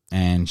 Nope.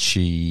 And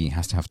she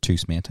has to have 2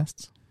 smear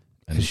tests.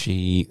 Has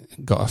she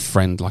got a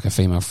friend, like a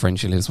female friend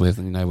she lives with,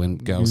 and you know when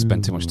girls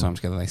spend too much time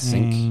together they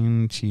sink?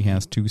 And she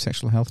has 2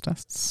 sexual health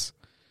tests.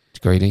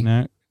 Greedy?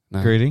 No.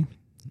 Greedy.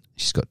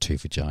 She's got 2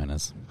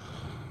 vaginas.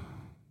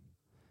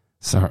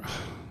 So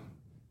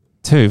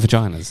 2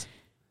 vaginas?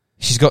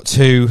 She's got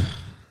 2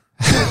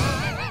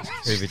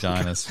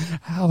 vaginas.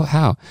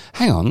 How?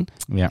 Hang on.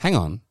 Yeah. Hang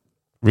on.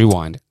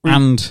 Rewind. Go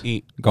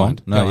on.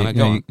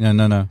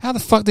 No. How the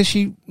fuck did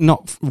she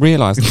not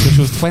realise that she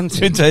was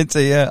 20?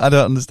 20, yeah. I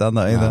don't understand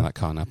that either. No, that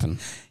can't happen.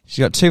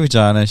 She got 2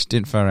 vaginas. She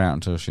didn't find out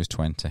until she was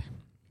 20.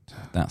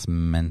 That's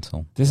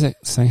mental. Does it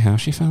say how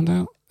she found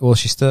out? Well,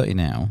 she's 30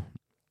 now.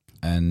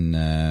 And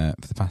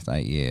for the past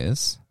 8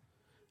 years,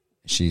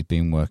 she's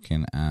been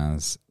working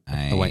as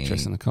a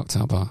waitress in a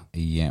cocktail bar.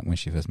 Yeah, when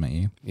she first met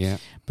you. Yeah.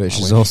 But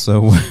she was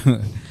also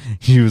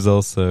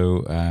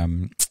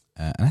an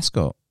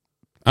escort.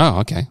 Oh,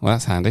 okay. Well,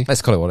 that's handy.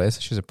 Let's call it what it is.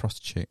 She was a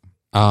prostitute.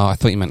 Oh, I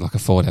thought you meant like a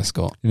Ford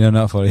Escort. No,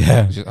 not a Ford,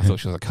 yeah. I thought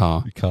she was a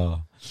car. Like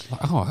a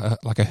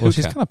hooker. Well,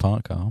 she's kind of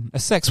part car. A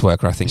sex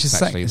worker, I think, she's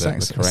is actually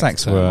the correct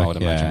sex term, work, I would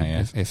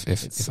imagine,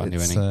 if I knew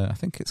any. I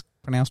think it's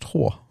pronounced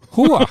whore.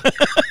 Whore?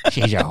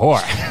 She's a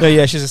whore.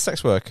 Yeah, she's a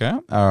sex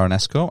worker or an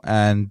escort.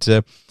 And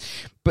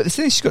but the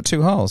thing is, she's got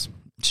 2 holes.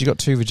 She got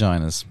 2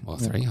 vaginas. Well,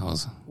 3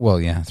 holes.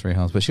 Well, yeah, 3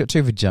 holes. But she got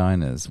 2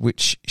 vaginas,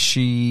 which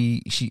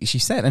she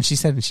said, and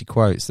she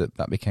quotes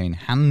that became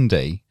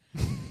handy,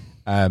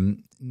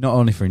 not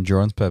only for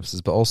endurance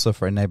purposes, but also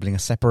for enabling a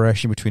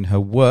separation between her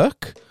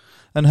work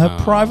and her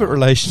private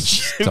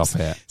relationships.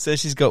 Stop it. So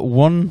she's got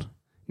 1.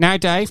 No,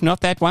 Dave, not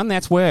that one.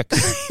 That's work.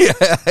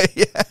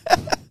 Yeah.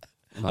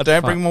 I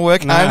don't bring my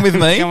work home with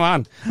me. Come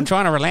on. I'm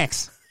trying to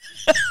relax.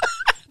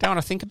 Don't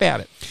want to think about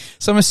it.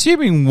 So I'm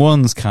assuming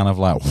one's kind of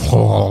like,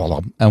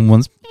 and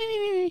one's,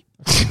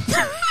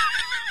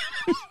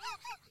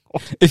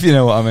 if you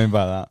know what I mean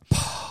by that.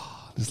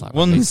 Like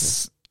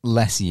one's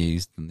less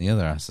used than the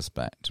other, I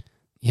suspect.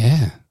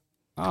 Yeah.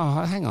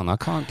 Oh, hang on. I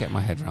can't get my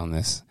head around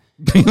this.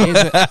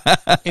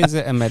 Is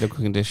it a medical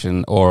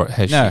condition, or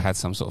has she had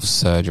some sort of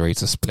surgery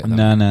to split them?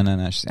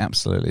 No. She's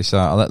absolutely.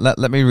 So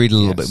let me read a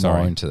little bit more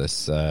into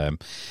this.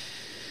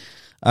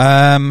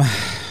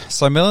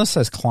 So Miller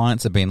says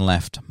clients have been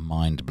left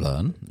mind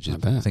blown, which is,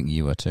 I think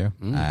you were too.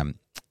 One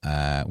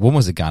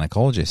was a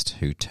gynecologist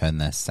who turned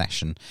their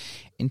session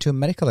into a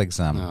medical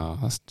exam. Oh,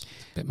 that's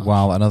a bit much.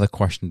 While another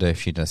questioned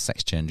if she'd a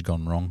sex change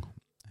gone wrong.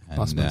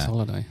 Last month's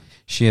holiday.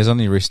 She has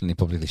only recently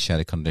publicly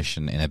shared a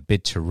condition in a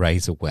bid to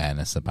raise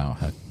awareness about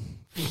her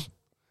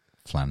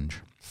flange.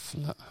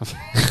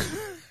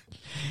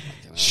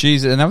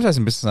 She's an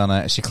advertising business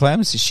owner. She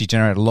claims she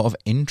generated a lot of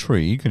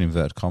intrigue, in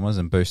inverted commas,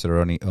 and boosted her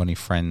only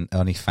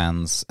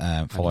fans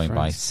following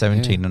by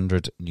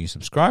 1,700 new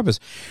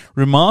subscribers.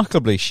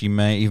 Remarkably, she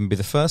may even be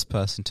the first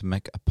person to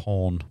make a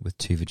porn with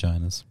 2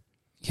 vaginas.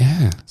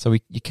 Yeah. So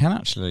you can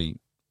actually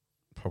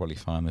probably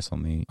find this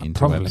on the internet.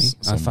 Probably.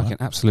 I fucking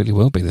absolutely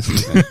will be this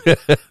evening.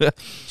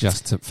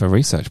 Just for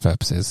research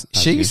purposes.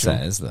 She usual.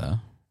 Says, though,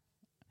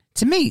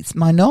 to me, it's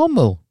my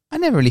normal. I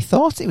never really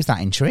thought it was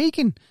that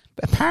intriguing.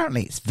 But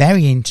apparently it's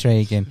very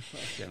intriguing.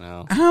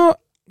 How?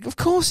 Of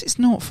course it's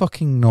not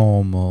fucking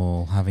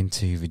normal having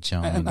 2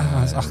 vaginas.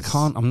 I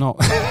can't, I'm not.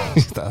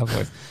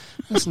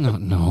 It's not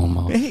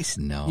normal. It's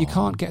not. You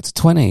can't get to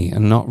 20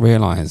 and not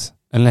realise,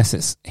 unless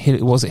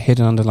was it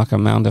hidden under like a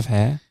mound of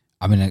hair?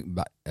 I mean,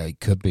 it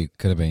could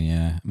have been,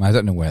 yeah. I mean, I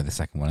don't know where the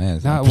second one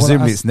is. No,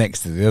 presumably it's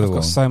next to the other one.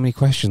 I've got so many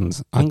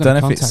questions. I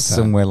don't know if it's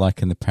somewhere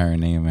like in the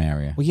perineum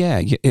area. Well,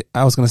 yeah.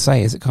 I was going to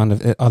say, is it kind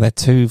of, are there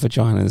 2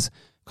 vaginas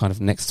kind of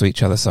next to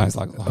each other, so it's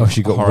like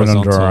she got one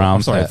under her arm.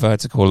 I'm sorry,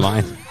 vertical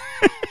line.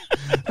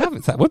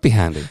 That would be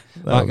handy.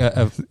 Like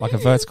a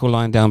vertical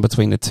line down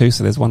between the two,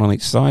 so there's one on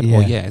each side. Yeah.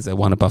 Or is there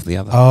one above the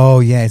other? Oh,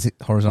 yeah. Is it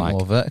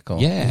horizontal or vertical?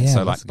 Yeah.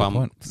 So like that's a good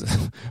point.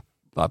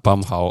 like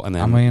bum hole, and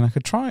then. I mean, I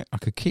could try. I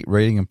could keep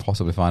reading and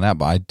possibly find out,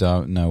 but I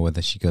don't know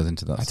whether she goes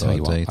into that sort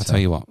of detail. I tell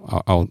you what.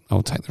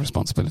 I'll take the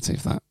responsibility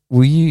of that.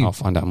 Will you? I'll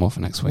find out more for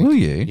next week. Will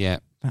you? Yeah.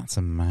 That's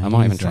amazing. I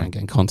might even try and get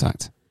in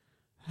contact.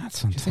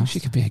 That's Do you fantastic. think she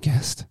could be a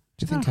guest?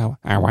 Do you think our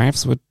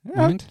wives would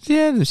mind?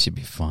 Yeah, they should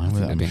be fine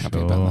with it. They'd be happy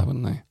about that,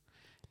 wouldn't they?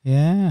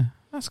 Yeah.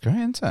 That's great,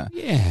 isn't it?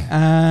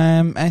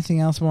 Yeah. Anything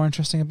else more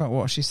interesting about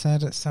what she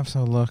said? Let's have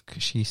a look.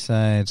 She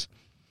said,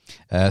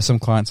 some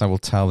clients I will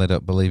tell they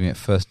don't believe me at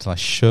first until I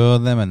show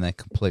them and they're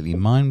completely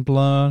mind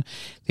blown.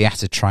 They have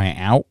to try it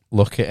out,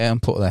 look at it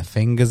and put their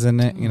fingers in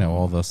it,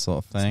 all those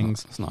sort of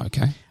things. It's not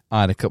okay. I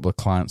had a couple of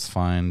clients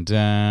find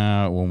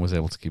out. One was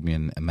able to give me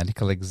a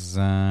medical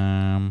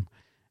exam.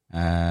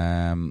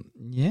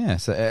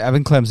 So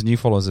Evan claims new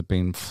followers have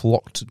been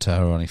flocked to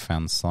her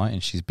OnlyFans site,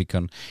 and she's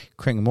begun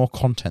creating more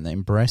content that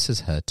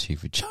embraces her two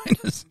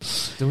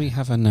vaginas. Do we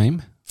have a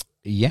name?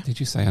 Yeah. Did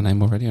you say her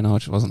name already? Or no, I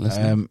just wasn't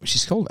listening.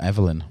 She's called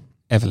Evelyn.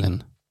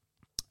 Evelyn,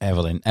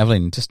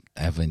 Just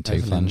Evelyn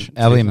Two Flange. Two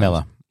Evelyn Flange.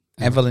 Miller.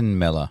 Evelyn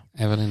Miller.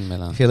 Evelyn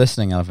Miller. If you're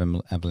listening,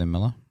 Evelyn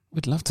Miller,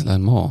 We'd love to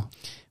learn more.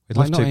 we'd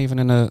Like love not to. even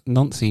in a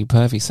noncy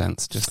pervy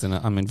sense, just in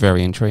I'm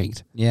very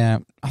intrigued. Yeah,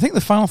 I think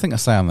the final thing I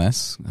say on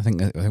this, I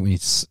think we need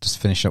to just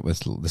finish up with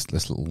this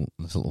little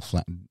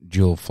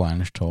dual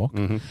flange talk.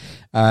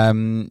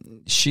 Mm-hmm.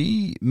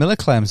 Miller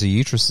claims her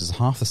uterus is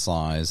half the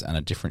size and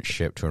a different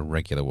shape to a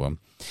regular one,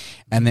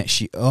 and that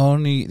she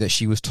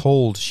was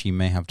told she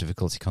may have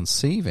difficulty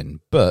conceiving,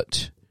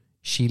 but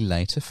she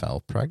later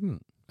fell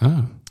pregnant.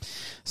 Oh.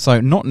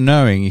 So not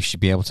knowing if she'd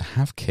be able to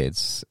have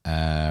kids,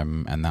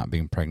 and that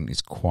being pregnant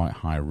is quite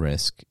high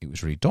risk, it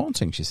was really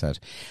daunting, she said.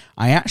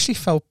 I actually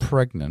fell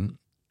pregnant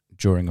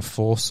during a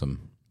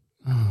foursome.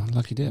 Oh,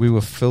 lucky dip. We were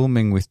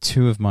filming with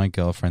two of my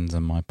girlfriends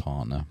and my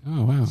partner.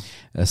 Oh, wow.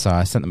 So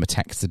I sent them a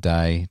text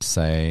today to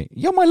say,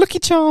 "You're my lucky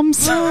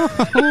charms."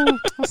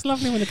 That's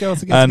lovely when the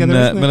girls get And together,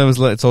 isn't it? Miller was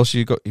later told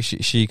she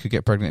could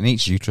get pregnant in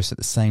each uterus at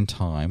the same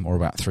time, or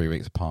about 3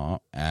 weeks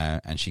apart,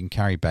 and she can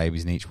carry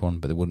babies in each one,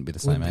 but they wouldn't be the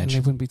same age. They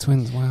wouldn't be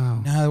twins.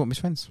 Wow. No, they wouldn't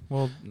be twins.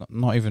 Well,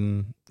 not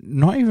even.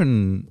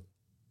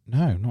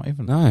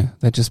 No,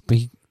 they'd just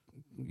be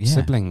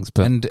siblings,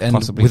 but and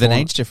possibly with an four.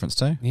 age difference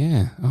too.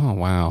 Yeah. Oh,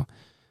 wow.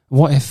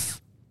 What if,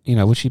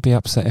 would she be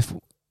upset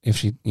if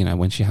she,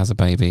 when she has a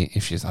baby,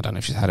 I don't know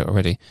if she's had it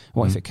already,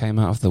 what if it came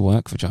out of the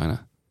work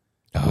vagina?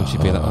 Would she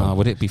be like,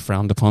 would it be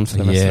frowned upon for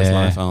the rest of his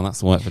life? Oh,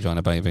 that's the work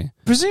vagina baby.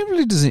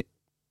 Presumably, does it?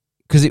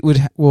 Because it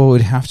would, would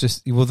have to.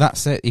 Well,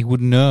 that's it. He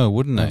would know,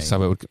 wouldn't he?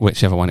 So it would,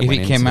 whichever one it if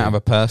went it came into. out of a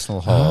personal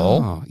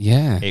hole, Oh,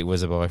 yeah. it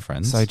was a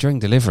boyfriend. So during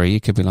delivery, you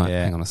could be like,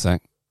 Yeah. hang on a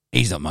sec.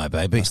 He's not my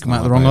baby. It's That's come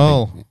out not of the my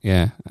wrong baby. hole.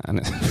 Yeah.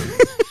 And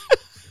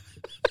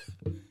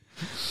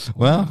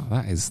Well,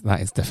 that is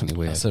definitely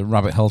weird. that's a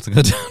rabbit hole to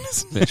go down.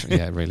 Isn't it? Literally,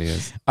 yeah, it really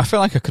is. I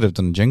feel like I could have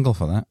done a jingle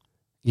for that.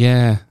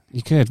 Yeah,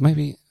 you could.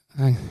 Maybe,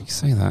 you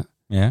say that.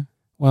 Yeah.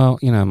 Well,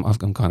 I'm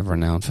kind of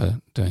renowned for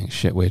doing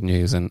shit weird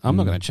news, and I'm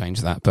not going to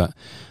change that, but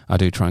I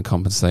do try and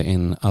compensate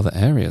in other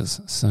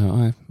areas, so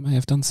I may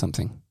have done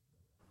something.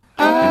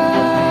 Look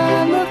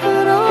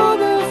at all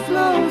the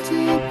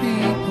floaty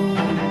people.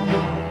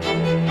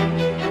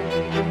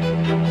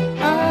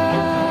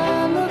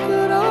 Look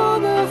at all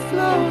the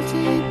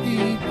floaty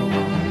people.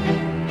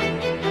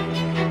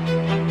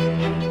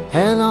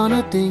 Hell on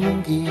a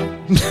dinghy.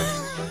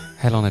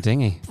 Hell on a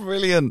dinghy.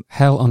 Brilliant.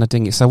 Hell on a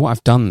dinghy. So what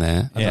I've done there,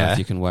 I don't know Yeah. if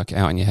you can work it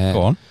out in your head.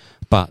 Go on.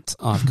 But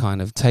I've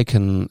kind of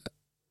taken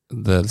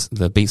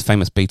the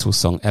famous Beatles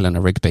song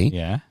Eleanor Rigby,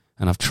 Yeah.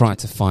 and I've tried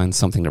to find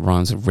something that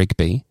rhymes with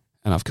Rigby,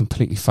 and I've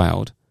completely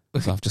failed.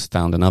 So I've just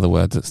found another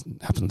word that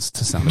happens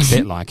to sound a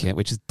bit like it,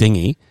 which is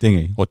dinghy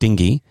Dingy. or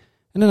dingy.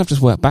 And then I've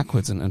just worked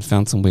backwards and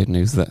found some weird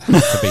news that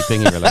has to be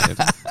dinghy related.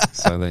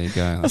 So there you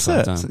go. That's what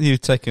I've done. So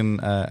you've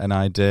taken an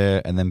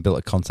idea and then built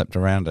a concept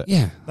around it.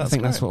 Yeah, I That's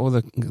think that's great. what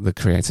all the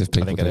creative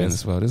people think do it in is.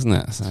 this world, isn't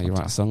it? That's how you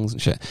write songs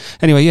and shit.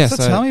 Anyway, yeah.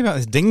 So tell me about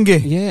this dinghy.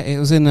 Yeah, it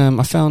was in.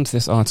 I found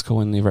this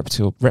article in the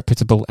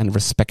reputable and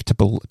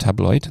respectable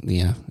tabloid,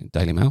 the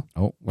Daily Mail,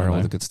 where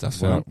all the good stuff's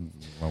Well, out.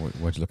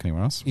 where'd you look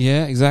anywhere else?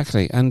 Yeah,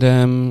 exactly. And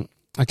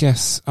I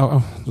guess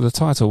the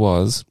title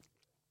was,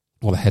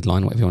 or the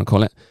headline, whatever you want to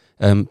call it.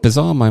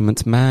 Bizarre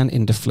moment, man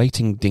in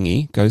deflating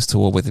dinghy goes to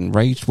war with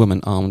enraged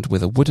woman armed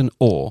with a wooden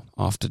oar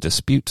after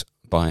dispute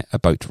by a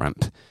boat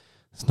ramp.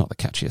 It's not the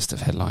catchiest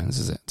of headlines,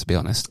 is it, to be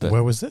honest? But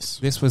Where was this?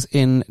 this was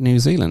in New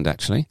Zealand,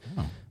 actually.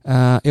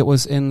 Oh. It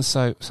was in,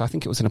 so I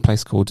think it was in a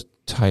place called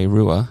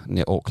Tairua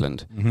near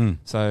Auckland. Mm-hmm.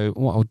 So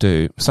what I'll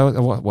do,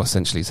 what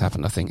essentially has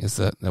happened, I think, is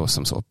that there was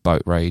some sort of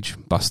boat rage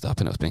bust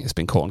up and it's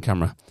been caught on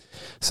camera.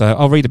 So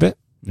I'll read a bit,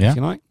 Yeah. if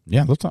you like.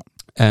 Yeah, love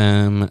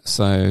that.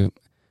 So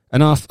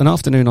an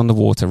afternoon on the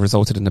water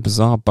resulted in a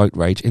bizarre boat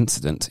rage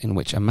incident in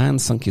which a man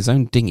sunk his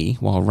own dinghy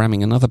while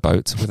ramming another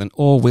boat with an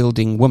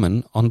oar-wielding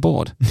woman on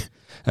board.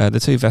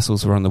 The two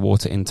vessels were on the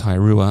water in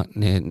Tairua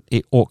near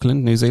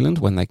Auckland, New Zealand,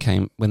 when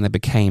they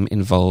became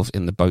involved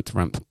in the boat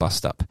ramp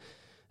bust-up.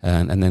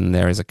 And then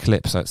there is a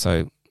clip.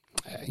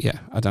 Yeah,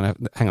 I don't know.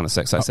 Hang on a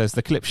sec. So it says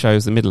the clip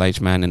shows the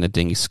middle-aged man in a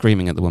dinghy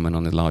screaming at the woman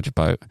on the larger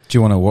boat. Do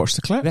you want to watch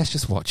the clip? Let's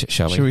just watch it,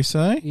 shall we? Shall we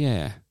say?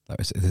 Yeah.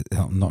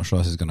 I'm not sure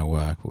this is going to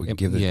work. But we can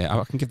give Yeah,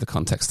 I can give the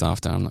context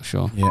after. I'm not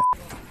sure. Yeah.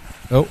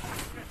 Oh.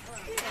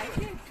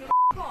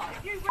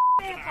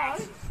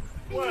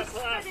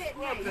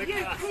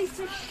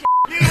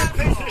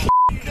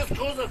 Just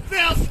cause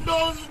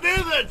 $1,000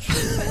 damage!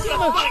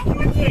 What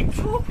do you think?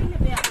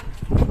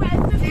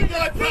 You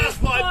go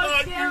past my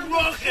boat, you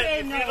rock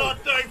it! If you're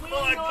not doing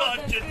 5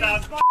 knots, you're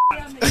done.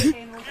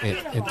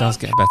 It does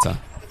get better.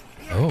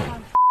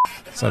 Oh.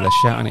 So they're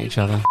shouting at each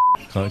other.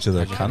 Call each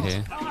other cunt.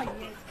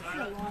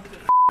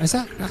 Is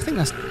that? I think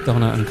that's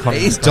Donna and Colin.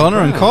 It is Donna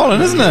and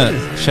Colin, isn't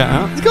it? Shout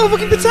out. He's got a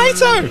fucking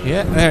potato!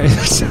 Yeah, there it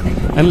is.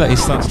 And look, he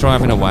starts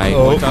driving away.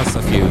 Oh. Or does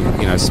a few,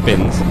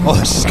 spins.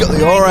 Oh, she's got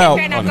the oar out.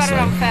 Honestly.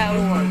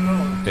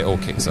 It all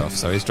kicks off.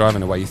 So he's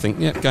driving away. You think,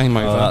 game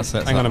over. Oh, that's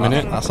it. Hang on a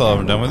minute. That's all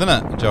I'm done with,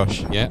 isn't it,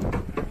 Josh? Yeah.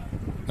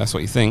 That's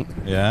what you think.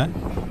 Yeah.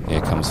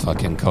 Here comes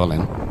fucking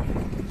Colin.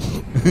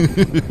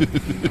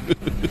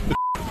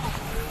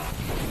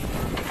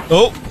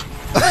 Oh!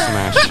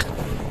 Smash.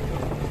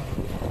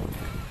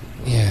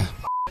 Yeah.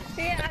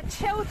 They are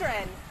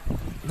children.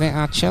 They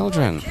are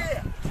children.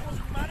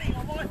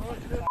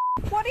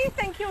 What do you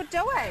think you're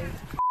doing?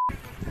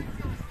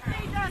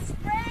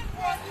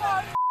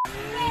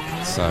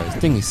 So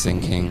his dinghy's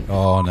sinking.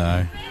 Oh,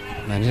 no.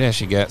 And there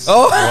she gets.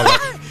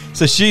 Oh!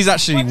 So she's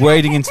actually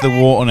wading into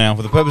the water now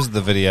for the purpose of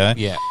the video.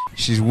 Yeah.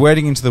 She's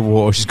wading into the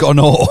water. She's got an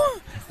oar.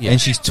 Yeah.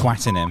 And she's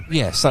twatting him.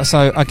 Yeah,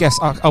 so I guess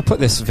I'll put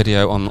this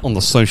video on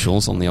the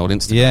socials, on the old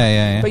Instagram.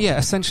 Yeah. But yeah,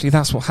 essentially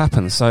that's what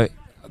happened. So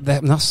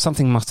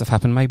something must have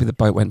happened. Maybe the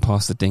boat went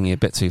past the dinghy a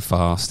bit too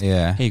fast.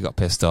 Yeah. He got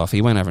pissed off.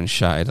 He went over and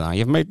shouted,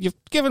 you've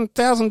given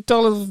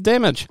 $1,000 of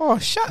damage. Oh,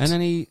 shut. And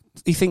then he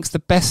thinks the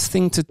best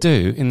thing to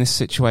do in this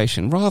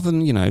situation, rather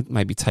than,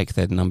 maybe take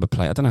their number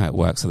plate. I don't know how it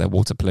works, so they're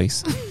water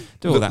police.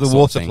 Do all that the sort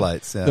water of thing.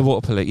 plates, yeah. The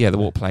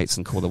water plates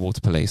and call the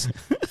water police.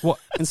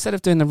 Instead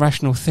of doing the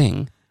rational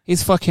thing,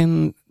 he's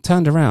fucking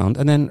turned around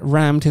and then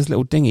rammed his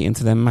little dinghy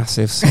into their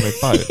massive solid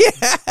boat.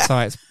 Yeah. So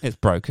it's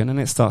broken and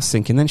it starts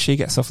sinking. Then she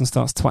gets off and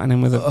starts twatting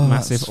him with a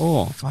massive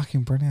oar.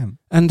 Fucking brilliant.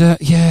 And I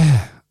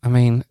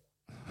mean,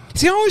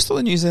 see, I always thought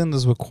the New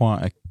Zealanders were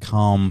quite a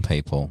calm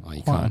people. Oh,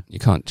 you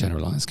can't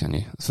generalise, can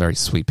you? It's a very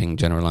sweeping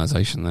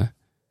generalisation there.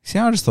 See,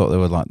 I just thought they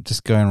were like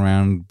just going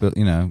around, but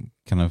saying,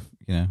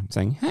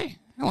 "Hey,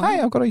 hello.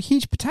 Hey, I've got a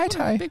huge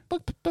potato, big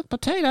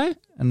potato,"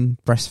 and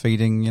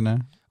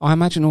breastfeeding. I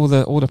imagine all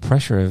the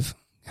pressure of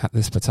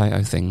this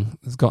potato thing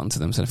has gotten to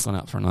them, so they've gone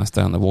out for a nice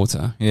day on the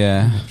water.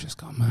 Yeah. And they've just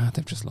gone mad.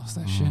 They've just lost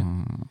their shit.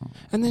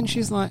 And then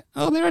she's like,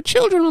 "Oh, there are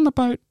children on the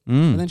boat."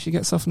 And then she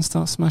gets off and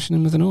starts smashing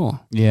him with an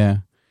oar. Yeah.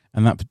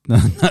 And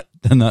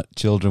that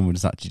children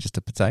was actually just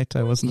a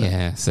potato, wasn't it?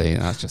 Yeah, see,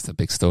 that's just a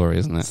big story,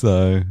 isn't it?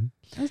 So...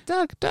 There's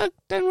Doug, don't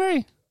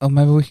worry. Oh,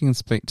 maybe we can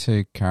speak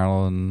to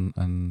Carol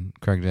and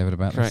Craig David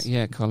about this.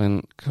 Yeah,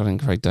 Colin,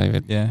 Craig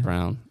David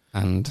Brown,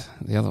 and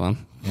the other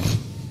one. Yeah.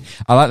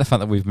 I like the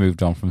fact that we've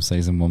moved on from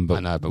season 1, but I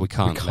know, but we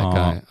can't let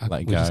go.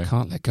 We just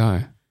can't let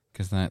go.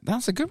 Because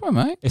that's a good one,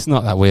 mate. It's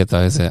not that weird,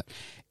 though, is it?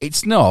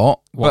 It's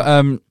not. What?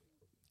 But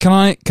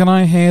can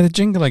I hear the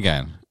jingle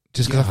again?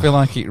 Just because I feel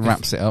like it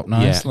wraps it up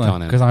nicely. Yeah,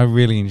 because I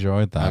really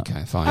enjoyed that.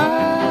 Okay, fine.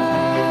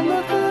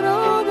 Look at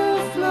all the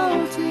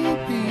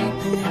floaty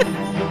people.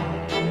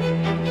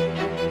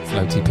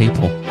 Floaty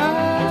people.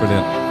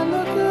 Brilliant.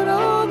 Look at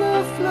all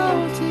the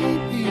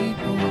floaty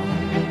people.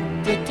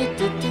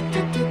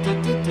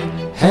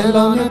 Hell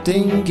on a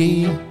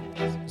dinghy.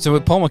 So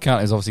with Paul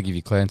McCartney has obviously give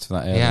you clearance for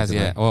that area. He has,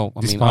 yeah. Well, I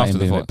mean, despite after him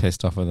being the a bit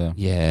pissed off with her.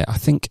 Yeah, I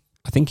think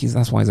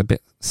that's why he's a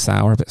bit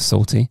sour, a bit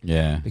salty.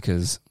 Yeah.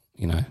 Because,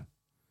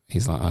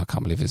 he's like, I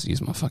can't believe he's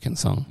using my fucking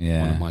song.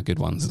 Yeah. One of my good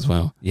ones as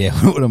well. Yeah,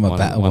 one of my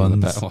better ones. One of the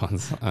better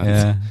ones.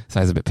 Yeah. So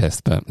he's a bit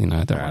pissed, but, don't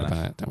worry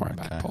about it. Don't worry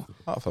about it, Paul.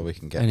 Hopefully we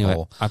can get Anyway,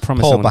 Paul, I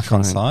promise Paul I want back to try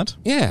on side.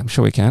 Yeah, I'm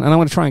sure we can. And I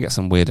want to try and get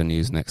some weirder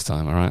news next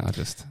time, all right? I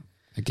just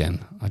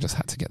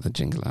had to get the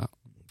jingle out.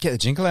 Get the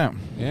jingle out.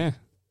 Yeah.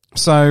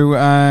 So,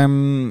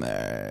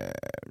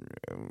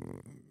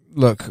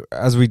 look,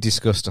 as we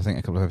discussed, I think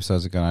a couple of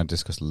episodes ago, I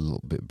discussed a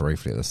little bit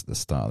briefly at the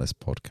start of this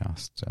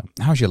podcast.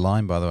 How's your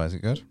lime, by the way? Is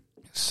it good?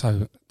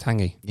 So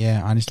tangy.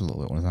 Yeah, I just a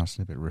little bit. It was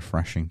actually a bit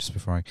refreshing just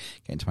before I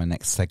get into my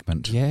next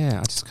segment. Yeah,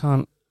 I just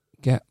can't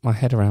get my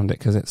head around it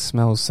because it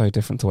smells so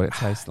different to what it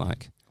tastes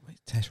like. It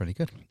tastes really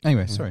good.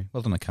 Anyway, sorry.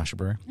 Well done, Akasha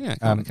Brew. Yeah,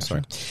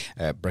 sorry.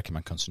 Breaking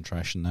my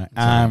concentration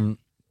there.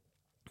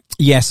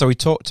 Yeah, so we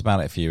talked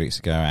about it a few weeks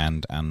ago,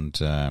 and at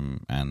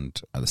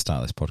the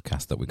start of this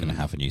podcast that we're going to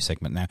have a new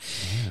segment now.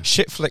 Yeah.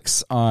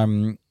 Shitflix.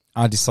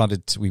 I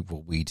decided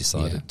we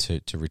decided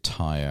to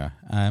retire.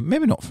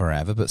 Maybe not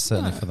forever, but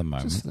certainly for the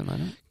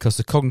moment. Because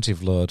the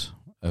cognitive load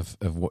of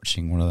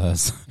watching one of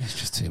those it's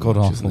just too god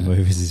much, awful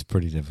movies is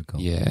pretty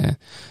difficult. Yeah,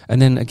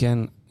 and then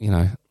again,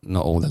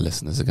 not all the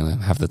listeners are going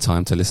to have the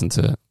time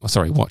to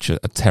watch a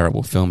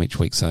terrible film each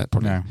week. So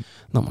probably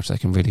not much they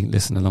can really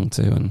listen along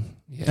to,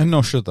 and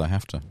nor should they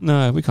have to.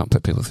 No, we can't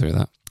put people through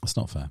that. It's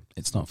not fair.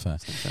 It's not fair.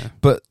 It's not fair.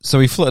 But so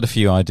we floated a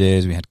few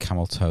ideas. We had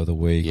Camel Toe of the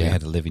Week. Yeah. We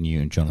had Olivia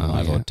Newton-John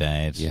Alive or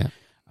Dead. Yeah.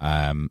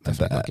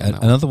 But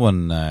another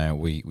one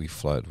we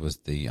floated was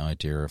the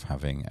idea of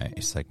having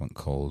a segment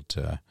called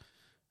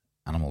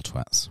Animal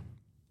Twats.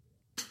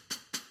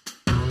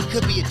 It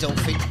could be a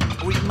dolphin,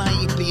 or it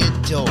may be a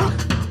dog.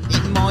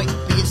 It might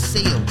be a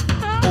seal,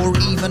 or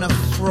even a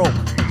frog.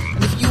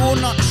 And if you're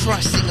not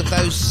trusting of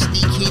those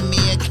sneaky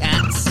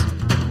meerkats,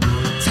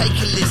 take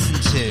a listen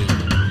to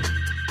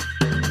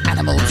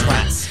Animal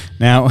Twats.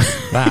 Now,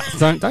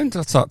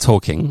 don't start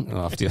talking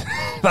after you.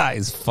 That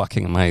is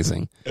fucking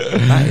amazing.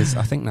 I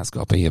think that's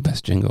got to be your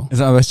best jingle. Is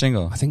that our best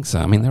jingle? I think so.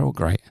 I mean, they're all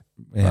great.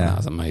 Yeah, but that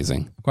was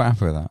amazing. Quite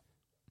happy with that.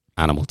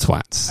 Animal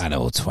Twats.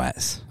 Animal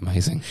Twats.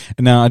 Amazing.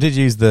 Now, I did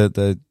use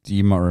the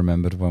you might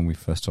remember when we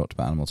first talked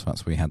about Animal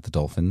Twats, we had the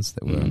dolphins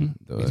that were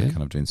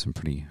kind of doing some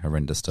pretty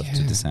horrendous stuff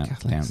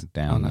to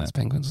down that's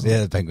penguins.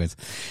 Yeah, the penguins.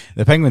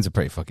 The penguins are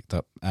pretty fucked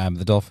up.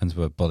 The dolphins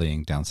were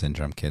bullying Down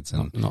syndrome kids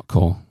and not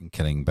cool. And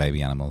killing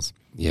baby animals.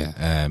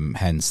 Yeah.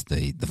 Hence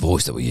the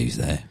voice that we use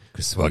there.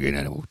 Because fucking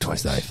Animal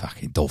Twats, they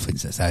fucking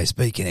dolphins, that's how they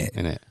speak in it.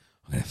 In it.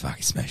 I'm going to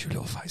fucking smash your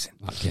little face in.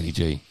 Like Kenny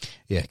G.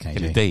 Yeah, Kenny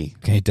Kenny G. D.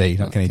 Kenny D,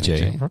 not Kenny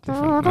G.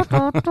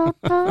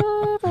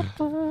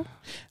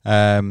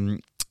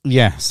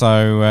 Yeah,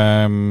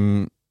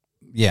 so,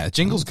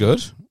 jingle's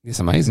good. It's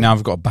amazing. Now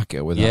I've got to back it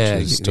up with an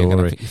actual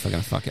story. You're going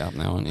to fuck it up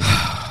now, aren't you?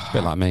 A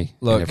bit like me.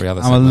 Look, every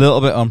other I'm a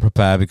little bit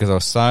unprepared because I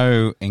was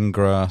so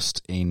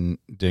engrossed in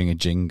doing a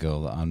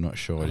jingle that I'm not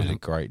sure I did a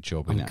great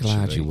job in actually.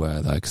 I'm glad you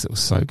were, though, because it was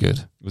so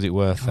good. Was it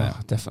worth it?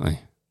 Definitely.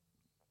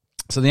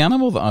 So the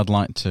animal that I'd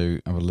like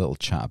to have a little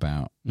chat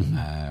about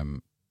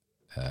tonight,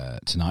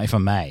 if I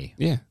may,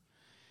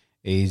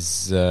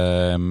 is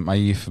are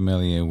you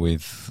familiar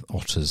with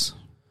otters?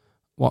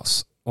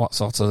 What's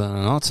otter than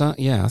an otter?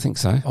 Yeah, I think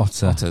so.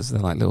 Otters,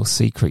 they're like little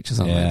sea creatures,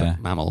 aren't they? They're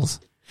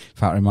mammals. In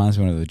fact, it reminds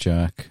me of the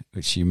joke,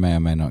 which you may or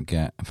may not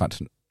get. In fact,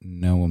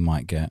 no one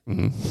might get.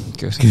 Mm-hmm.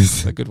 Good.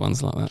 They're good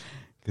ones like that.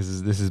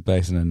 Because this is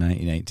based on a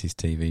 1980s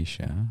TV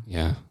show.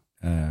 Yeah.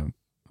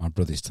 My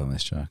brother used to tell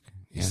this joke.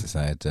 He used to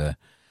say,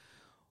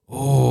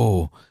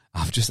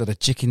 I've just had a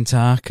chicken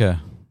tarka.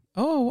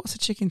 Oh, what's a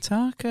chicken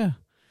tarka?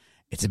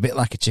 It's a bit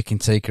like a chicken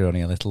tikka,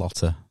 only a little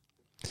otter.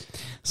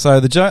 So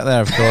the joke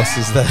there, of course,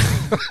 is that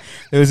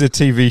there was a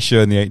TV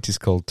show in the 80s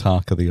called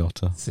Tarka the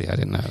Otter. See, I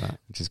didn't know that.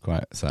 Which is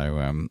quite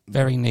so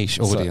very niche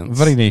audience.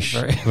 Very niche.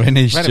 Very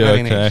niche joke.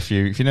 Very niche.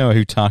 If you know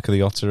who Tarka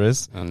the Otter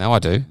is. Now I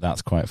do.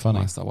 That's quite funny.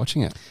 I start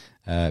watching it.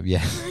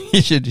 Yeah,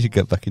 you should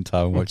go back in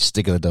time and watch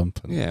Stick of the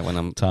Dump. And when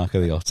I'm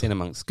Tarka the Otter. In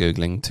amongst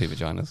Googling two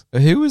vaginas.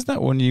 Who was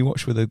that one you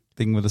watched with a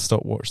thing with a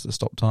stopwatch that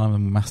stopped time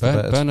and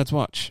masturbated? Bernard's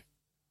Watch.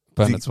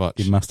 Bernard's Watch.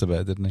 He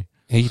masturbated, didn't he?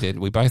 He did.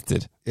 We both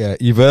did. Yeah,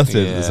 you both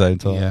did at the same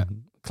time. Yeah.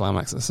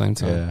 Climax at the same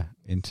time. Yeah,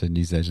 into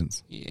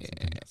Newsagents. Yeah.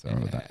 Sorry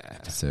about that.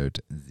 Episode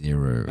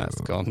 0.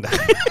 That's gone.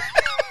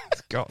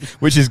 It's gone.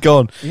 Which is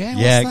gone. Yeah,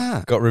 what's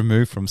that? Got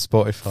removed from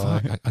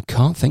Spotify. Fuck, I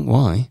can't think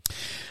why.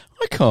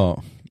 I can't.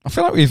 I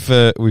feel like we've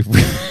I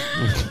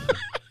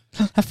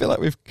feel like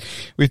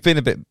we've been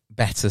a bit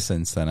better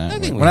since then.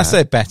 When I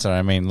say better,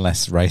 I mean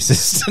less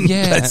racist.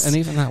 And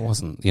even that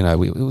wasn't. It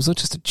was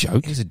just a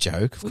joke. It was a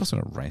joke. Of course, we're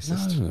not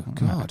racist. No,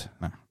 God,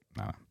 no.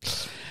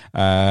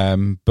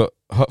 But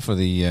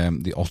hopefully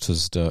the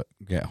otters don't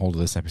get hold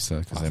of this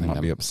episode because they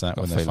might be upset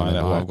when they find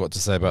out what I've got to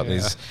say about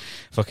these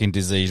fucking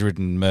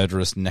disease-ridden,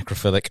 murderous,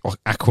 necrophilic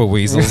aqua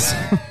weasels.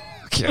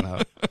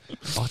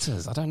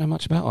 Otters. I don't know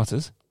much about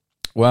otters.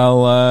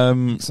 Well,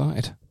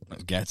 excited.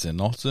 Let's get to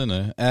an otter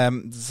now.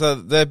 So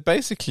they're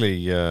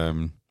basically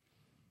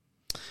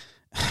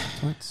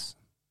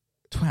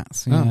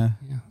twats, yeah,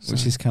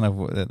 which is kind of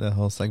the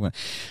whole segment.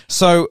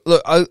 So,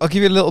 look, I'll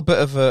give you a little bit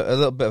of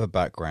a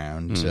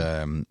background,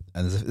 and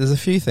there's a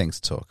few things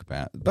to talk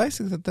about.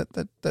 Basically,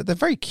 they're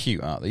very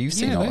cute, aren't they? You've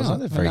seen otters,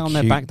 aren't they? They're very cute, on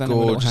their back, gorgeous.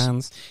 With little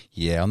hands.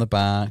 Yeah, on the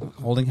back,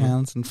 holding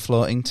hands and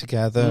floating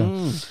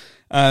together.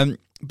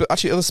 But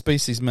actually, other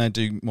species may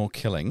do more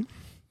killing.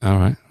 All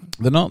right,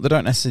 they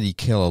don't necessarily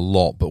kill a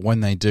lot, but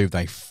when they do,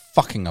 they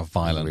fucking are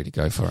violent. They really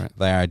go for it.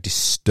 They are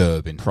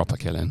disturbing, proper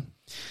killing.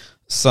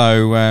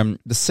 So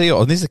the sea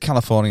otters, these are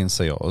Californian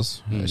sea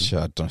otters, which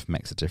I don't know if it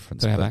makes a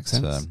difference. Do they have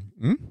accents?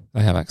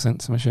 They have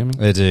accents, I'm assuming.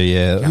 They do,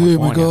 yeah. California. Oh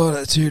my god,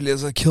 let's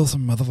kill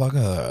some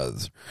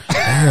motherfuckers.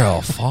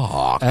 Oh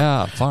fuck.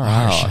 Yeah, far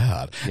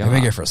out. Shit. Let me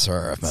go for a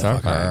surf,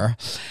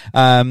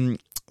 motherfucker.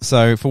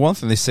 So for one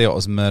thing, these sea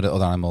otters murder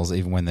other animals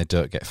even when they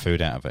don't get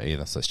food out of it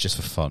either. So it's just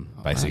for fun,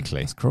 basically.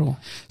 Man, that's cruel.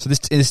 So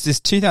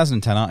this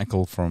 2010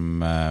 article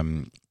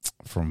from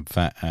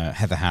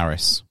Heather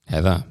Harris.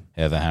 Heather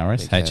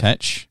Harris,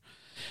 HH.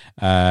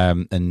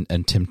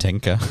 And Tim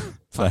Tinker,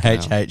 so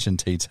HH and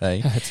TT,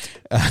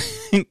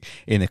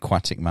 in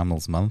Aquatic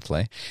Mammals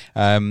Monthly.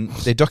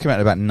 They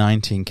documented about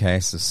 19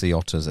 cases of sea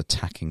otters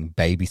attacking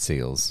baby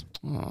seals.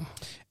 Oh.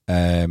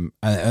 And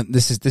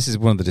this is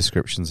one of the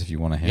descriptions if you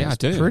want to hear. Yeah, I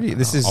do.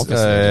 This is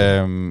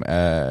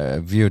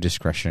viewer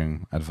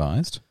discretion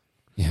advised.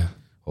 Yeah.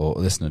 Or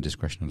listener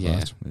discretion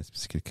advised in this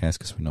particular case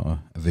because we're not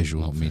a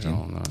visual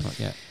medium. No, not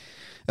yet.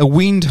 A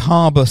weaned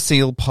harbour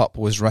seal pup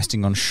was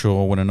resting on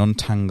shore when an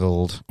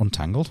untagged,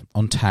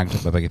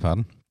 I beg your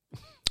pardon,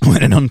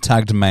 when an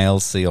untagged male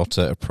sea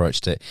otter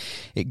approached it.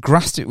 It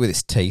grasped it with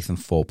its teeth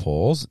and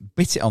forepaws,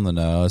 bit it on the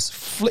nose,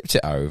 flipped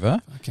it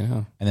over,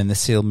 and then the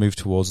seal moved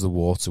towards the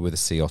water with the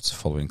sea otter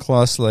following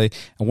closely.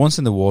 And once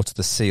in the water,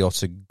 the sea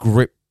otter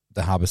gripped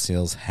the harbour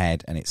seal's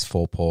head and its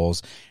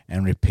forepaws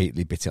and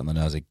repeatedly bit it on the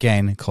nose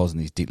again, causing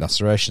these deep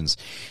lacerations.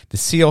 The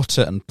sea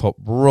otter and pup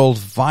rolled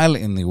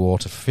violently in the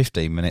water for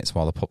 15 minutes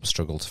while the pup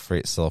struggled to free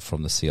itself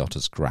from the sea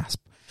otter's grasp.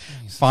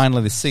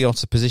 Finally, the sea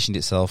otter positioned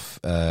itself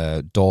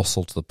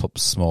dorsal to the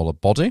pup's smaller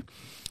body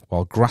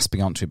while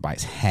grasping onto it by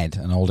its head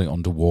and holding it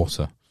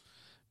underwater,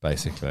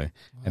 basically,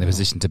 in a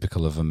position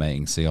typical of a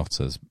mating sea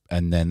otters.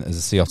 And then as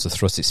the sea otter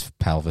thrust its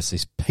pelvis,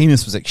 its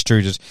penis was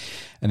extruded.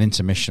 An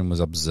intermission was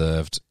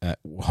observed at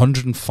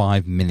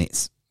 105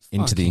 minutes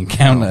into the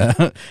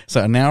encounter.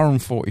 So an hour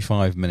and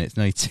 45 minutes,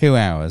 nearly 2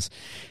 hours,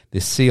 the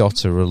sea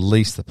otter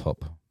released the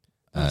pup,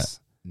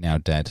 now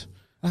dead,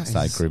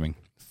 started grooming.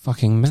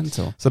 Fucking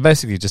mental. So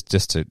basically, just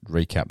to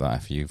recap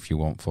that, if you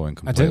want following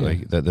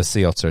completely, the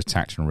sea otter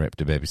attacked and ripped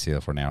a baby seal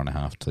for an hour and a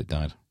half till it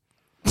died.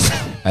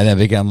 And then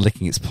began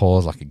licking its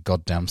paws like a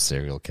goddamn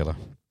serial killer.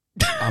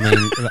 I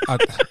mean,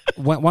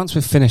 once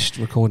we've finished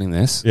recording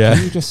this,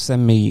 can you just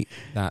send me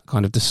that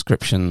kind of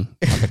description,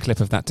 like a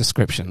clip of that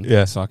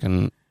description, so I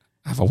can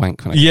have a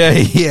wank when I know.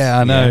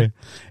 Yeah.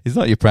 It's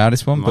not your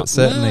proudest one, but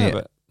certainly...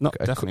 but not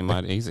definitely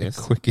my easiest.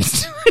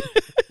 Quickest.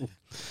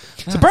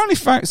 So apparently,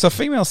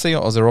 female sea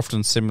otters are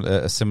often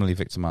similarly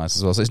victimised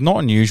as well. So it's not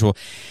unusual.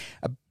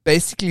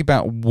 Basically,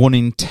 about 1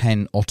 in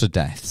 10 otter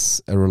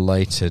deaths are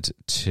related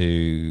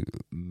to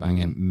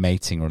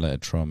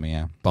mating-related trauma.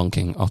 Yeah,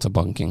 otter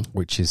bunking,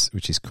 which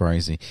is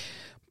crazy.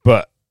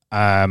 But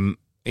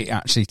it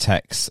actually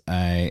takes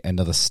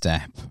another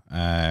step,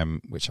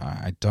 which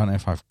I don't know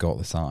if I've got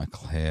this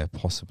article here.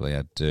 Possibly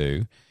I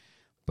do.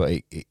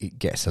 But it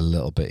gets a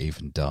little bit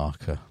even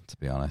darker, to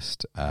be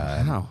honest.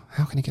 How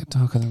can it get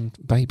darker than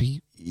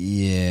baby?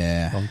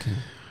 Yeah, bunking?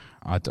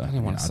 I don't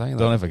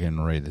know if I can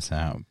read this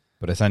out.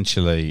 But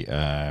essentially, they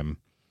are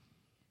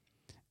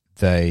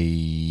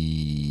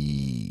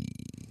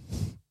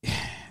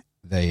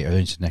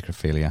into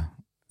necrophilia.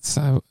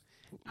 So,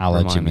 a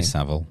la Jimmy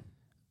Savile.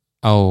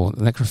 Oh,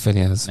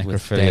 necrophilia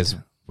is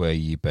where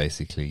you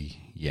basically,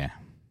 Yeah.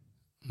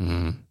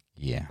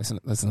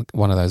 It's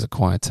one of those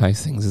acquired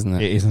taste things, isn't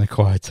it? It is an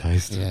acquired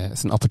taste. Yeah,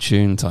 it's an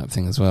opportune type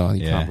thing as well.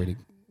 You can't really.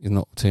 There's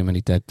not too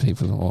many dead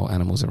people or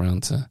animals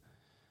around to.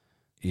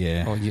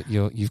 Yeah. Or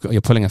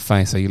you're pulling a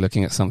face. Are you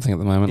looking at something at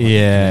the moment? Like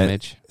an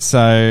image?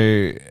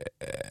 So,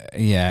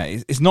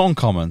 it's not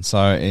uncommon.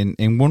 So,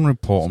 in one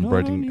report on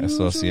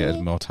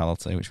breeding-associated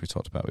mortality, which we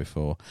talked about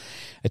before,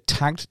 a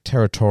tagged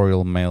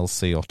territorial male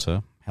sea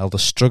otter held a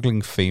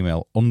struggling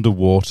female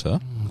underwater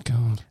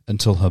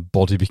until her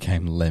body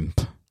became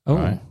limp. Oh,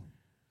 right?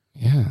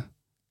 Yeah.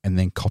 And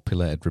then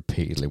copulated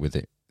repeatedly with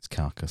its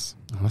carcass.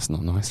 Oh, that's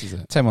not nice, is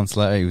it? 10 months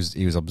later,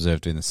 he was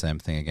observed doing the same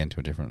thing again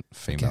to a different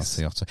female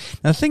sea otter.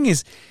 Now, the thing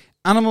is,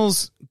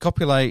 animals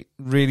copulate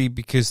really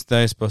because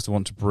they're supposed to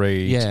want to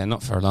breed. Yeah,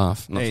 not for a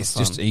laugh. It's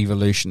just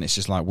evolution. It's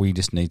just like I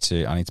need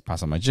to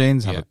pass on my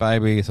genes, have a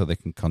baby so they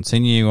can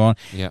continue on.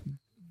 Yeah.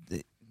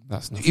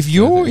 That's not if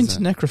you're into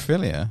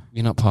necrophilia...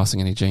 You're not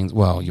passing any genes.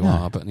 Well, you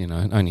are, but,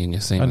 only in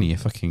your semen. Only your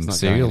fucking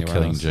serial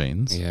killing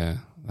genes. Yeah.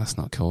 That's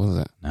not cool, is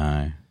it?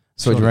 No.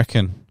 So what do you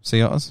reckon?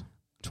 Sea otters?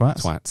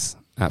 Twats? Twats.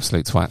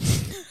 Absolute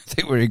twats. I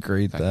think we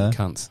agreed there.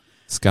 Cunts.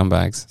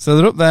 Scumbags. So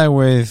they're up there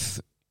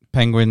with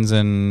penguins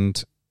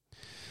and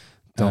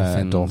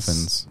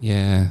dolphins.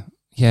 Yeah.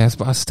 Yes,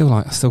 but I still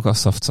got a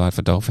soft side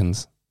for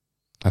dolphins.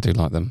 I do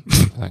like them.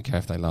 I don't care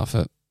if they laugh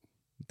at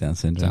Down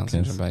syndrome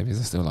babies.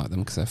 I still like them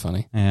because they're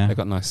funny. Yeah. They've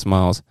got nice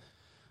smiles.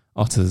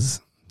 Otters,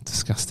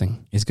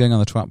 disgusting. It's going on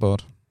the twat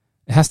board.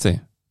 It has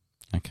to.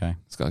 Okay.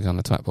 It's got to go on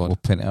the twat board. We'll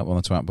pin it up on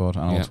the twat board,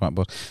 twat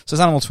board. So it's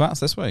animal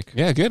twats this week.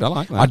 Yeah, good. I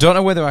like that. I don't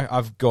know whether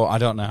I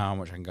don't know how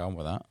much I can go on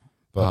with that.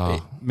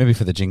 But maybe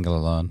for the jingle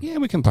alone. Yeah,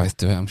 we can both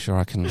do it. I'm sure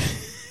I can.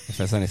 If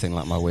there's anything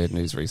like my weird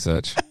news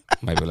research,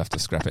 maybe we'll have to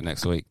scrap it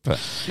next week. But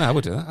no,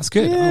 we'll do that. That's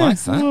good. Yeah, I like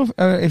that.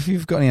 Well, if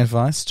you've got any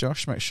advice,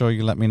 Josh, make sure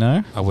you let me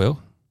know. I will.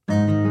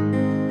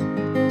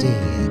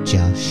 Dear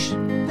Josh,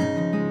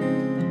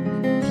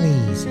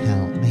 please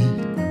help me.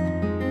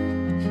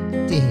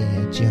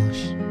 Dear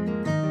Josh,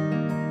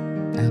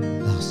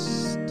 I'm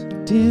lost.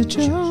 Dear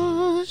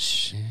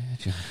Josh.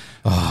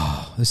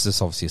 Oh, this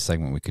is obviously a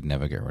segment we could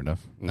never get rid of.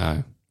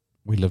 No.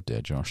 We love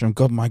Dear Josh. And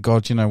my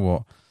God, you know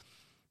what?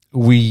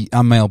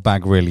 Our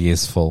mailbag really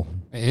is full.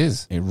 It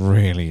is. It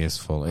really is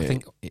full. I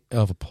think it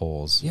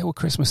overpours. Yeah, well,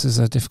 Christmas is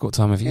a difficult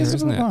time of year,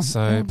 isn't it?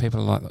 So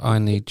people are like, I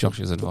need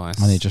Josh's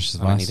advice. I need Josh's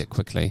advice. I need it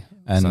quickly.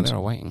 And so they're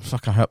waiting.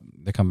 Fuck, I hope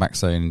they come back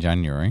soon in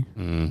January.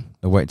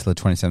 They'll wait till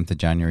the 27th of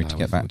January to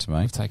get back to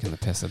me. We've taken the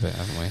piss a bit,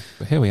 haven't we?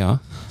 But here we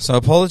are. So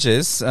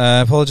apologies to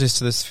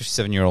this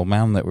 57-year-old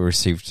man that we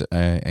received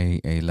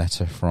a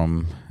letter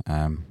from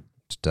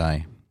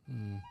today.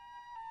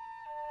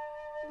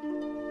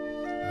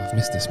 I've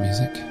missed this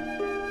music.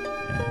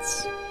 Yeah,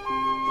 it's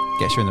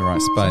Gets you in the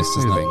right space,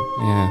 doesn't it?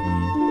 Yeah.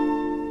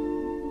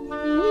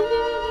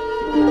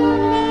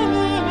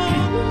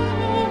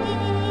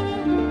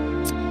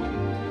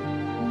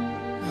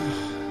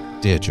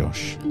 Dear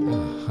Josh.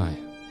 Hi.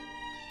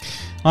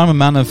 I'm a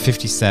man of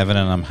 57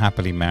 and I'm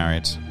happily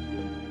married.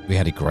 We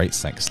had a great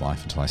sex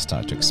life until I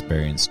started to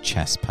experience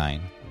chest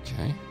pain.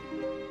 Okay.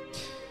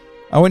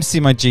 I went to see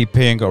my GP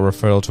and got a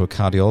referral to a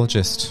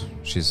cardiologist,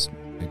 which is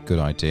a good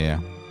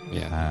idea.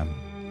 Yeah.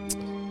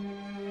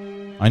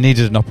 I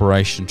needed an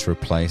operation to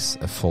replace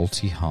a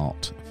faulty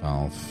heart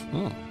valve.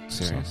 Oh,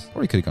 serious. So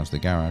probably could have gone to the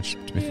garage,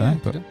 to be fair,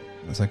 but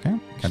that's okay.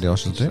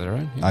 Cardiologist will do it.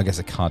 Own, yeah. I guess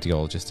a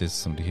cardiologist is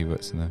somebody who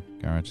works in the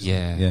garage.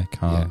 Yeah. Yeah,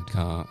 car.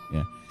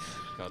 Yeah.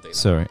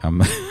 Sorry,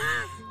 I'm...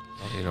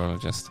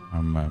 Cardiologist.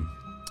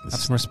 Have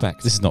some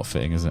respect. This is not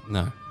fitting, is it?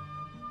 No.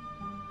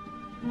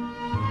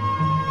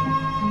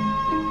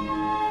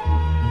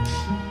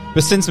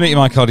 But since meeting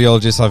my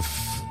cardiologist, I've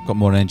got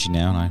more energy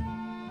now, and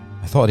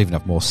I thought I'd even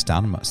have more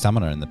stamina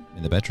in the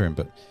bedroom.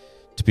 But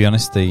to be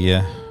honest,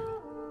 the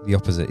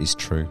opposite is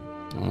true.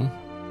 Mm.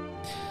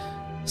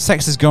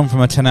 Sex has gone from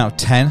a 10 out of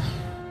 10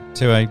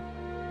 to a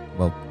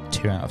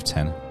 2 out of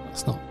 10.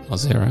 It's not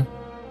zero.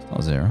 It's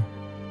not zero.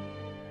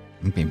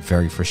 I'm being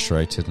very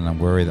frustrated, and I'm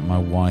worried that my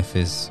wife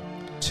is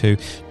too.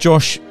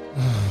 Josh,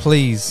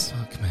 please,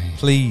 Fuck me.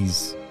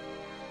 please.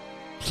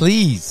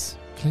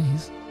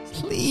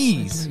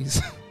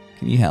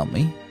 Can you help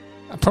me?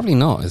 Probably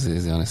not,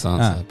 is the honest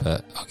answer,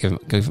 but I'll give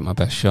it my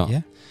best shot.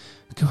 Yeah.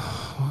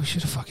 Well, we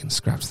should have fucking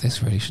scrapped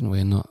this, really, shouldn't we?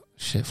 And not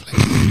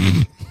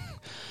shitfully.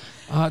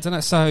 I don't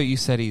know. So you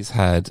said he's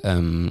had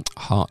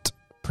heart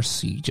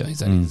procedure. He's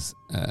had his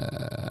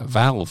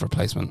valve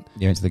replacement.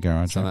 Yeah, into the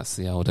garage. So right? that's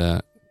the older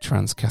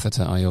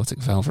transcatheter aortic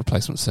valve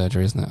replacement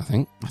surgery, isn't it? I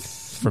think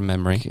from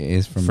memory. It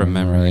is from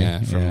memory.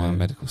 Yeah, from my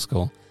medical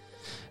school.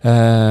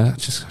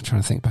 Just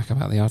trying to think back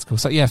about the article.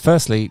 So yeah,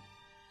 firstly,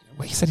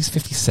 he said he's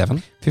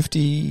 57.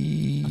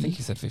 50. I think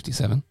he said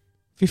 57.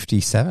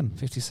 57.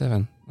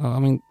 57. Well, I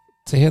mean,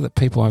 to hear that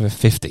people over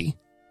 50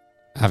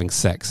 having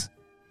sex,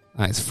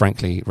 that is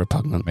frankly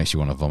repugnant. Makes you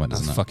want to vomit,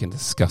 doesn't That's it? fucking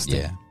disgusting.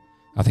 Yeah.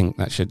 I think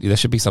there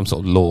should be some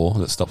sort of law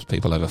that stops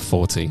people over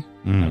 40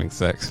 having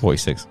sex.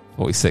 46.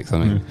 46, I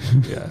mean.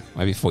 Yeah.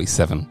 Maybe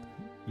 47.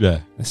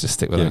 Yeah. Let's just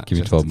stick with that. Give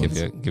you 12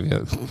 months. Give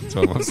you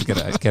 12 months to get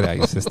it out of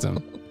your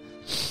system.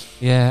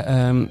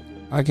 Yeah,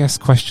 I guess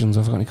questions.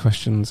 Have I got any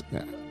questions?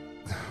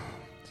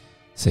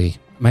 See,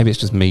 maybe it's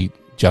just me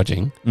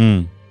judging,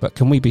 but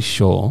can we be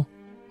sure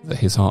that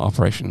his heart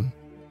operation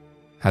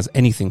has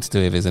anything to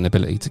do with his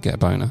inability to get a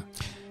boner?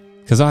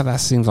 Because that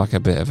seems like a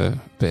bit of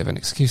an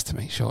excuse to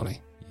me,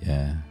 surely.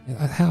 Yeah.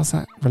 How's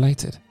that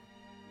related?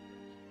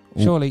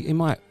 Surely he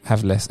might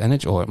have less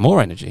energy or more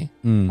energy.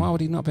 Why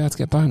would he not be able to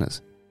get boners?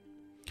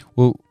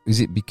 Well, is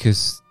it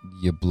because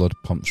your blood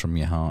pumps from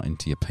your heart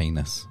into your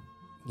penis?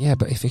 Yeah,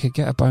 but if he could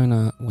get a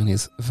boner when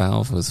his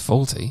valve was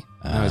faulty,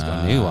 now he's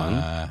got a new one.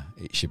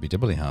 It should be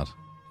doubly hard.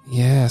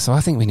 Yeah, so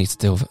I think we need to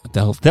delve.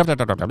 I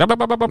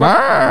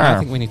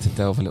think we need to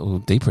delve a little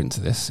deeper into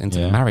this,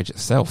 into marriage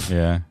itself.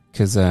 Yeah,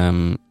 because I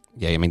mean,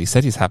 he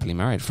said he's happily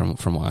married from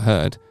what I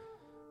heard,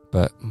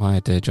 but my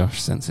dear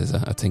Josh senses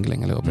are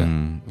tingling a little bit.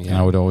 Yeah,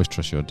 I would always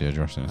trust your dear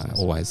Josh senses.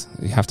 Always,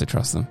 you have to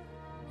trust them.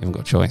 You haven't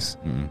got a choice.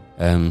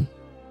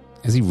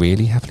 Is he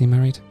really happily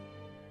married?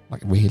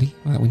 Like, really?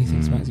 Like, when he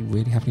thinks about it, is he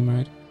really happily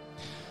married?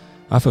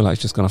 I feel like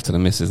he's just gone off to the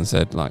missus and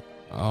said, like,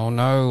 oh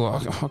no, I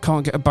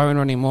can't get a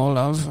boner anymore,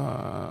 love.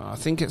 I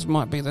think it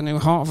might be the new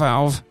heart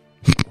valve.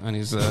 And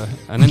he's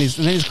and then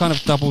he's kind of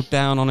doubled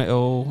down on it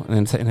all,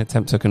 and then in an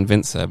attempt to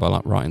convince her by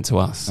like writing to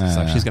us.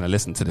 So she's going to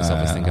listen to this,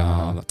 obviously, and go,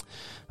 oh,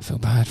 I feel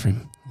bad for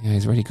him. Yeah,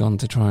 he's really gone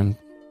to try and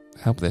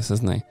help this,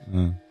 hasn't he?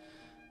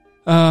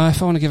 If I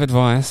want to give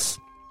advice,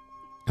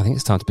 I think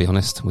it's time to be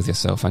honest with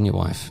yourself and your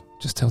wife.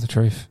 Just tell the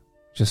truth.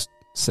 Just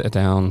sit her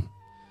down,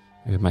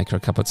 maybe make her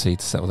a cup of tea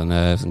to settle the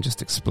nerves, and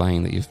just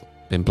explain that you've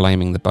been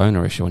blaming the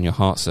boner issue on your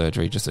heart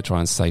surgery just to try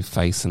and save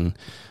face and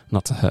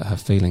not to hurt her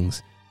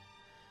feelings.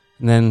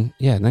 And then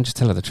just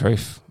tell her the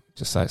truth.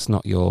 Just say it's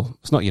not your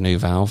new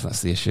valve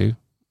that's the issue.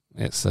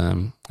 It's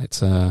a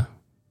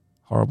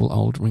horrible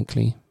old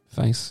wrinkly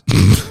face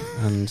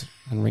and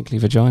wrinkly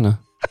vagina.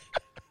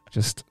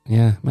 Just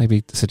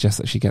maybe suggest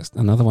that she gets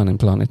another one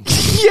implanted.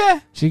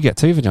 Yeah, she'd get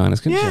 2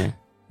 vaginas, couldn't she?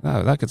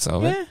 That could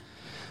solve it.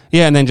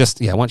 Yeah, and then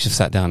once you've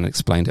sat down and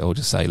explained it all,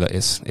 just say, look,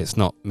 it's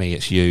not me,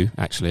 it's you.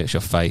 Actually, it's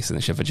your face and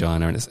it's your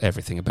vagina and it's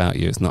everything about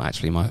you. It's not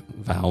actually my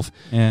valve.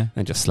 Yeah.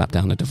 And just slap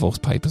down the divorce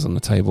papers on the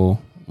table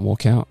and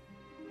walk out.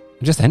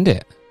 And just end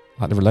it.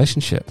 Like the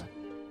relationship.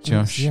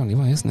 Josh. It's the only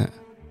way, isn't it?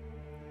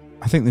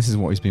 I think this is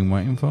what he's been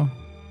waiting for.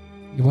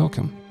 You're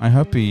welcome. I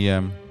hope he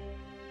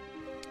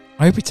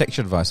takes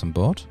your advice on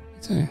board.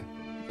 You do.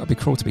 You've got to be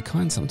cruel to be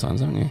kind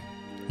sometimes, haven't you?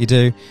 You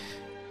do.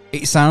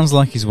 It sounds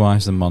like his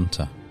wife's a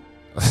monter.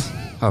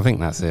 I think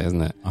that's it,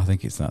 isn't it? I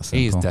think it's that simple.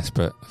 He's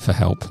desperate for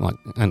help,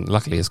 and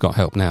luckily he's got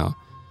help now.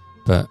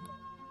 But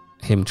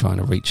him trying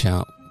to reach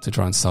out to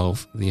try and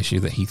solve the issue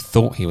that he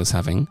thought he was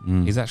having,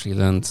 he's actually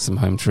learned some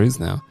home truths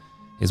now.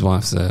 his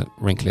wife's a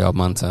wrinkly old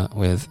munter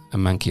with a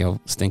manky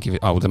old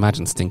stinky, I would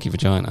imagine stinky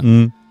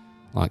vagina,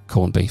 like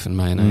corned beef and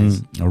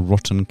mayonnaise. A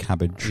rotten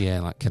cabbage.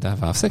 Yeah, like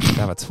cadaver. I've said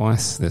cadaver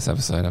twice this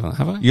episode, haven't I?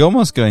 Have I? You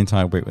almost got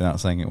entire week without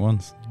saying it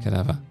once.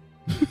 Cadaver.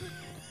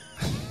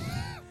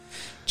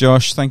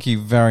 Josh, thank you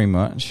very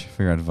much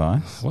for your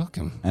advice.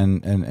 Welcome.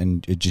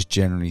 And just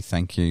generally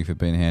thank you for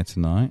being here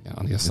tonight.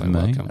 Yeah, you're so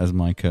welcome. As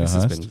my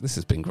co-host. This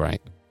has been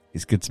great.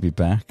 It's good to be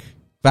back.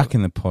 Back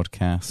in the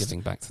podcast. Giving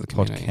back to the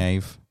community. Pod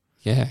cave.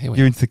 Yeah, here we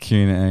You're into the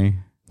community.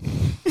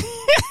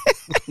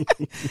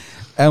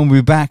 And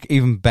we'll be back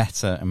even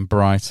better and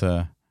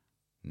brighter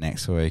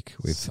next week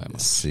with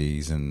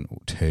season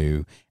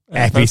 2,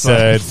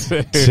 episode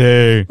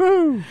 2.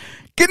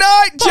 Good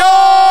night, Josh!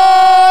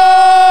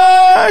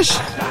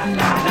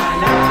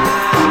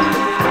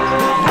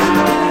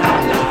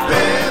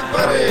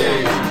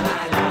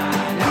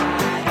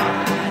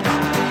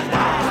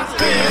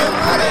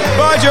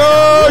 Bye,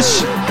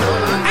 Josh!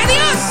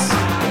 Adios!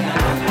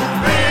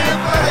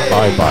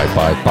 Bye, bye,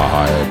 bye,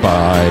 bye,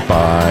 bye,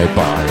 bye,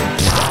 bye.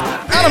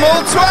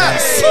 Animal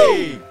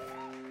twats!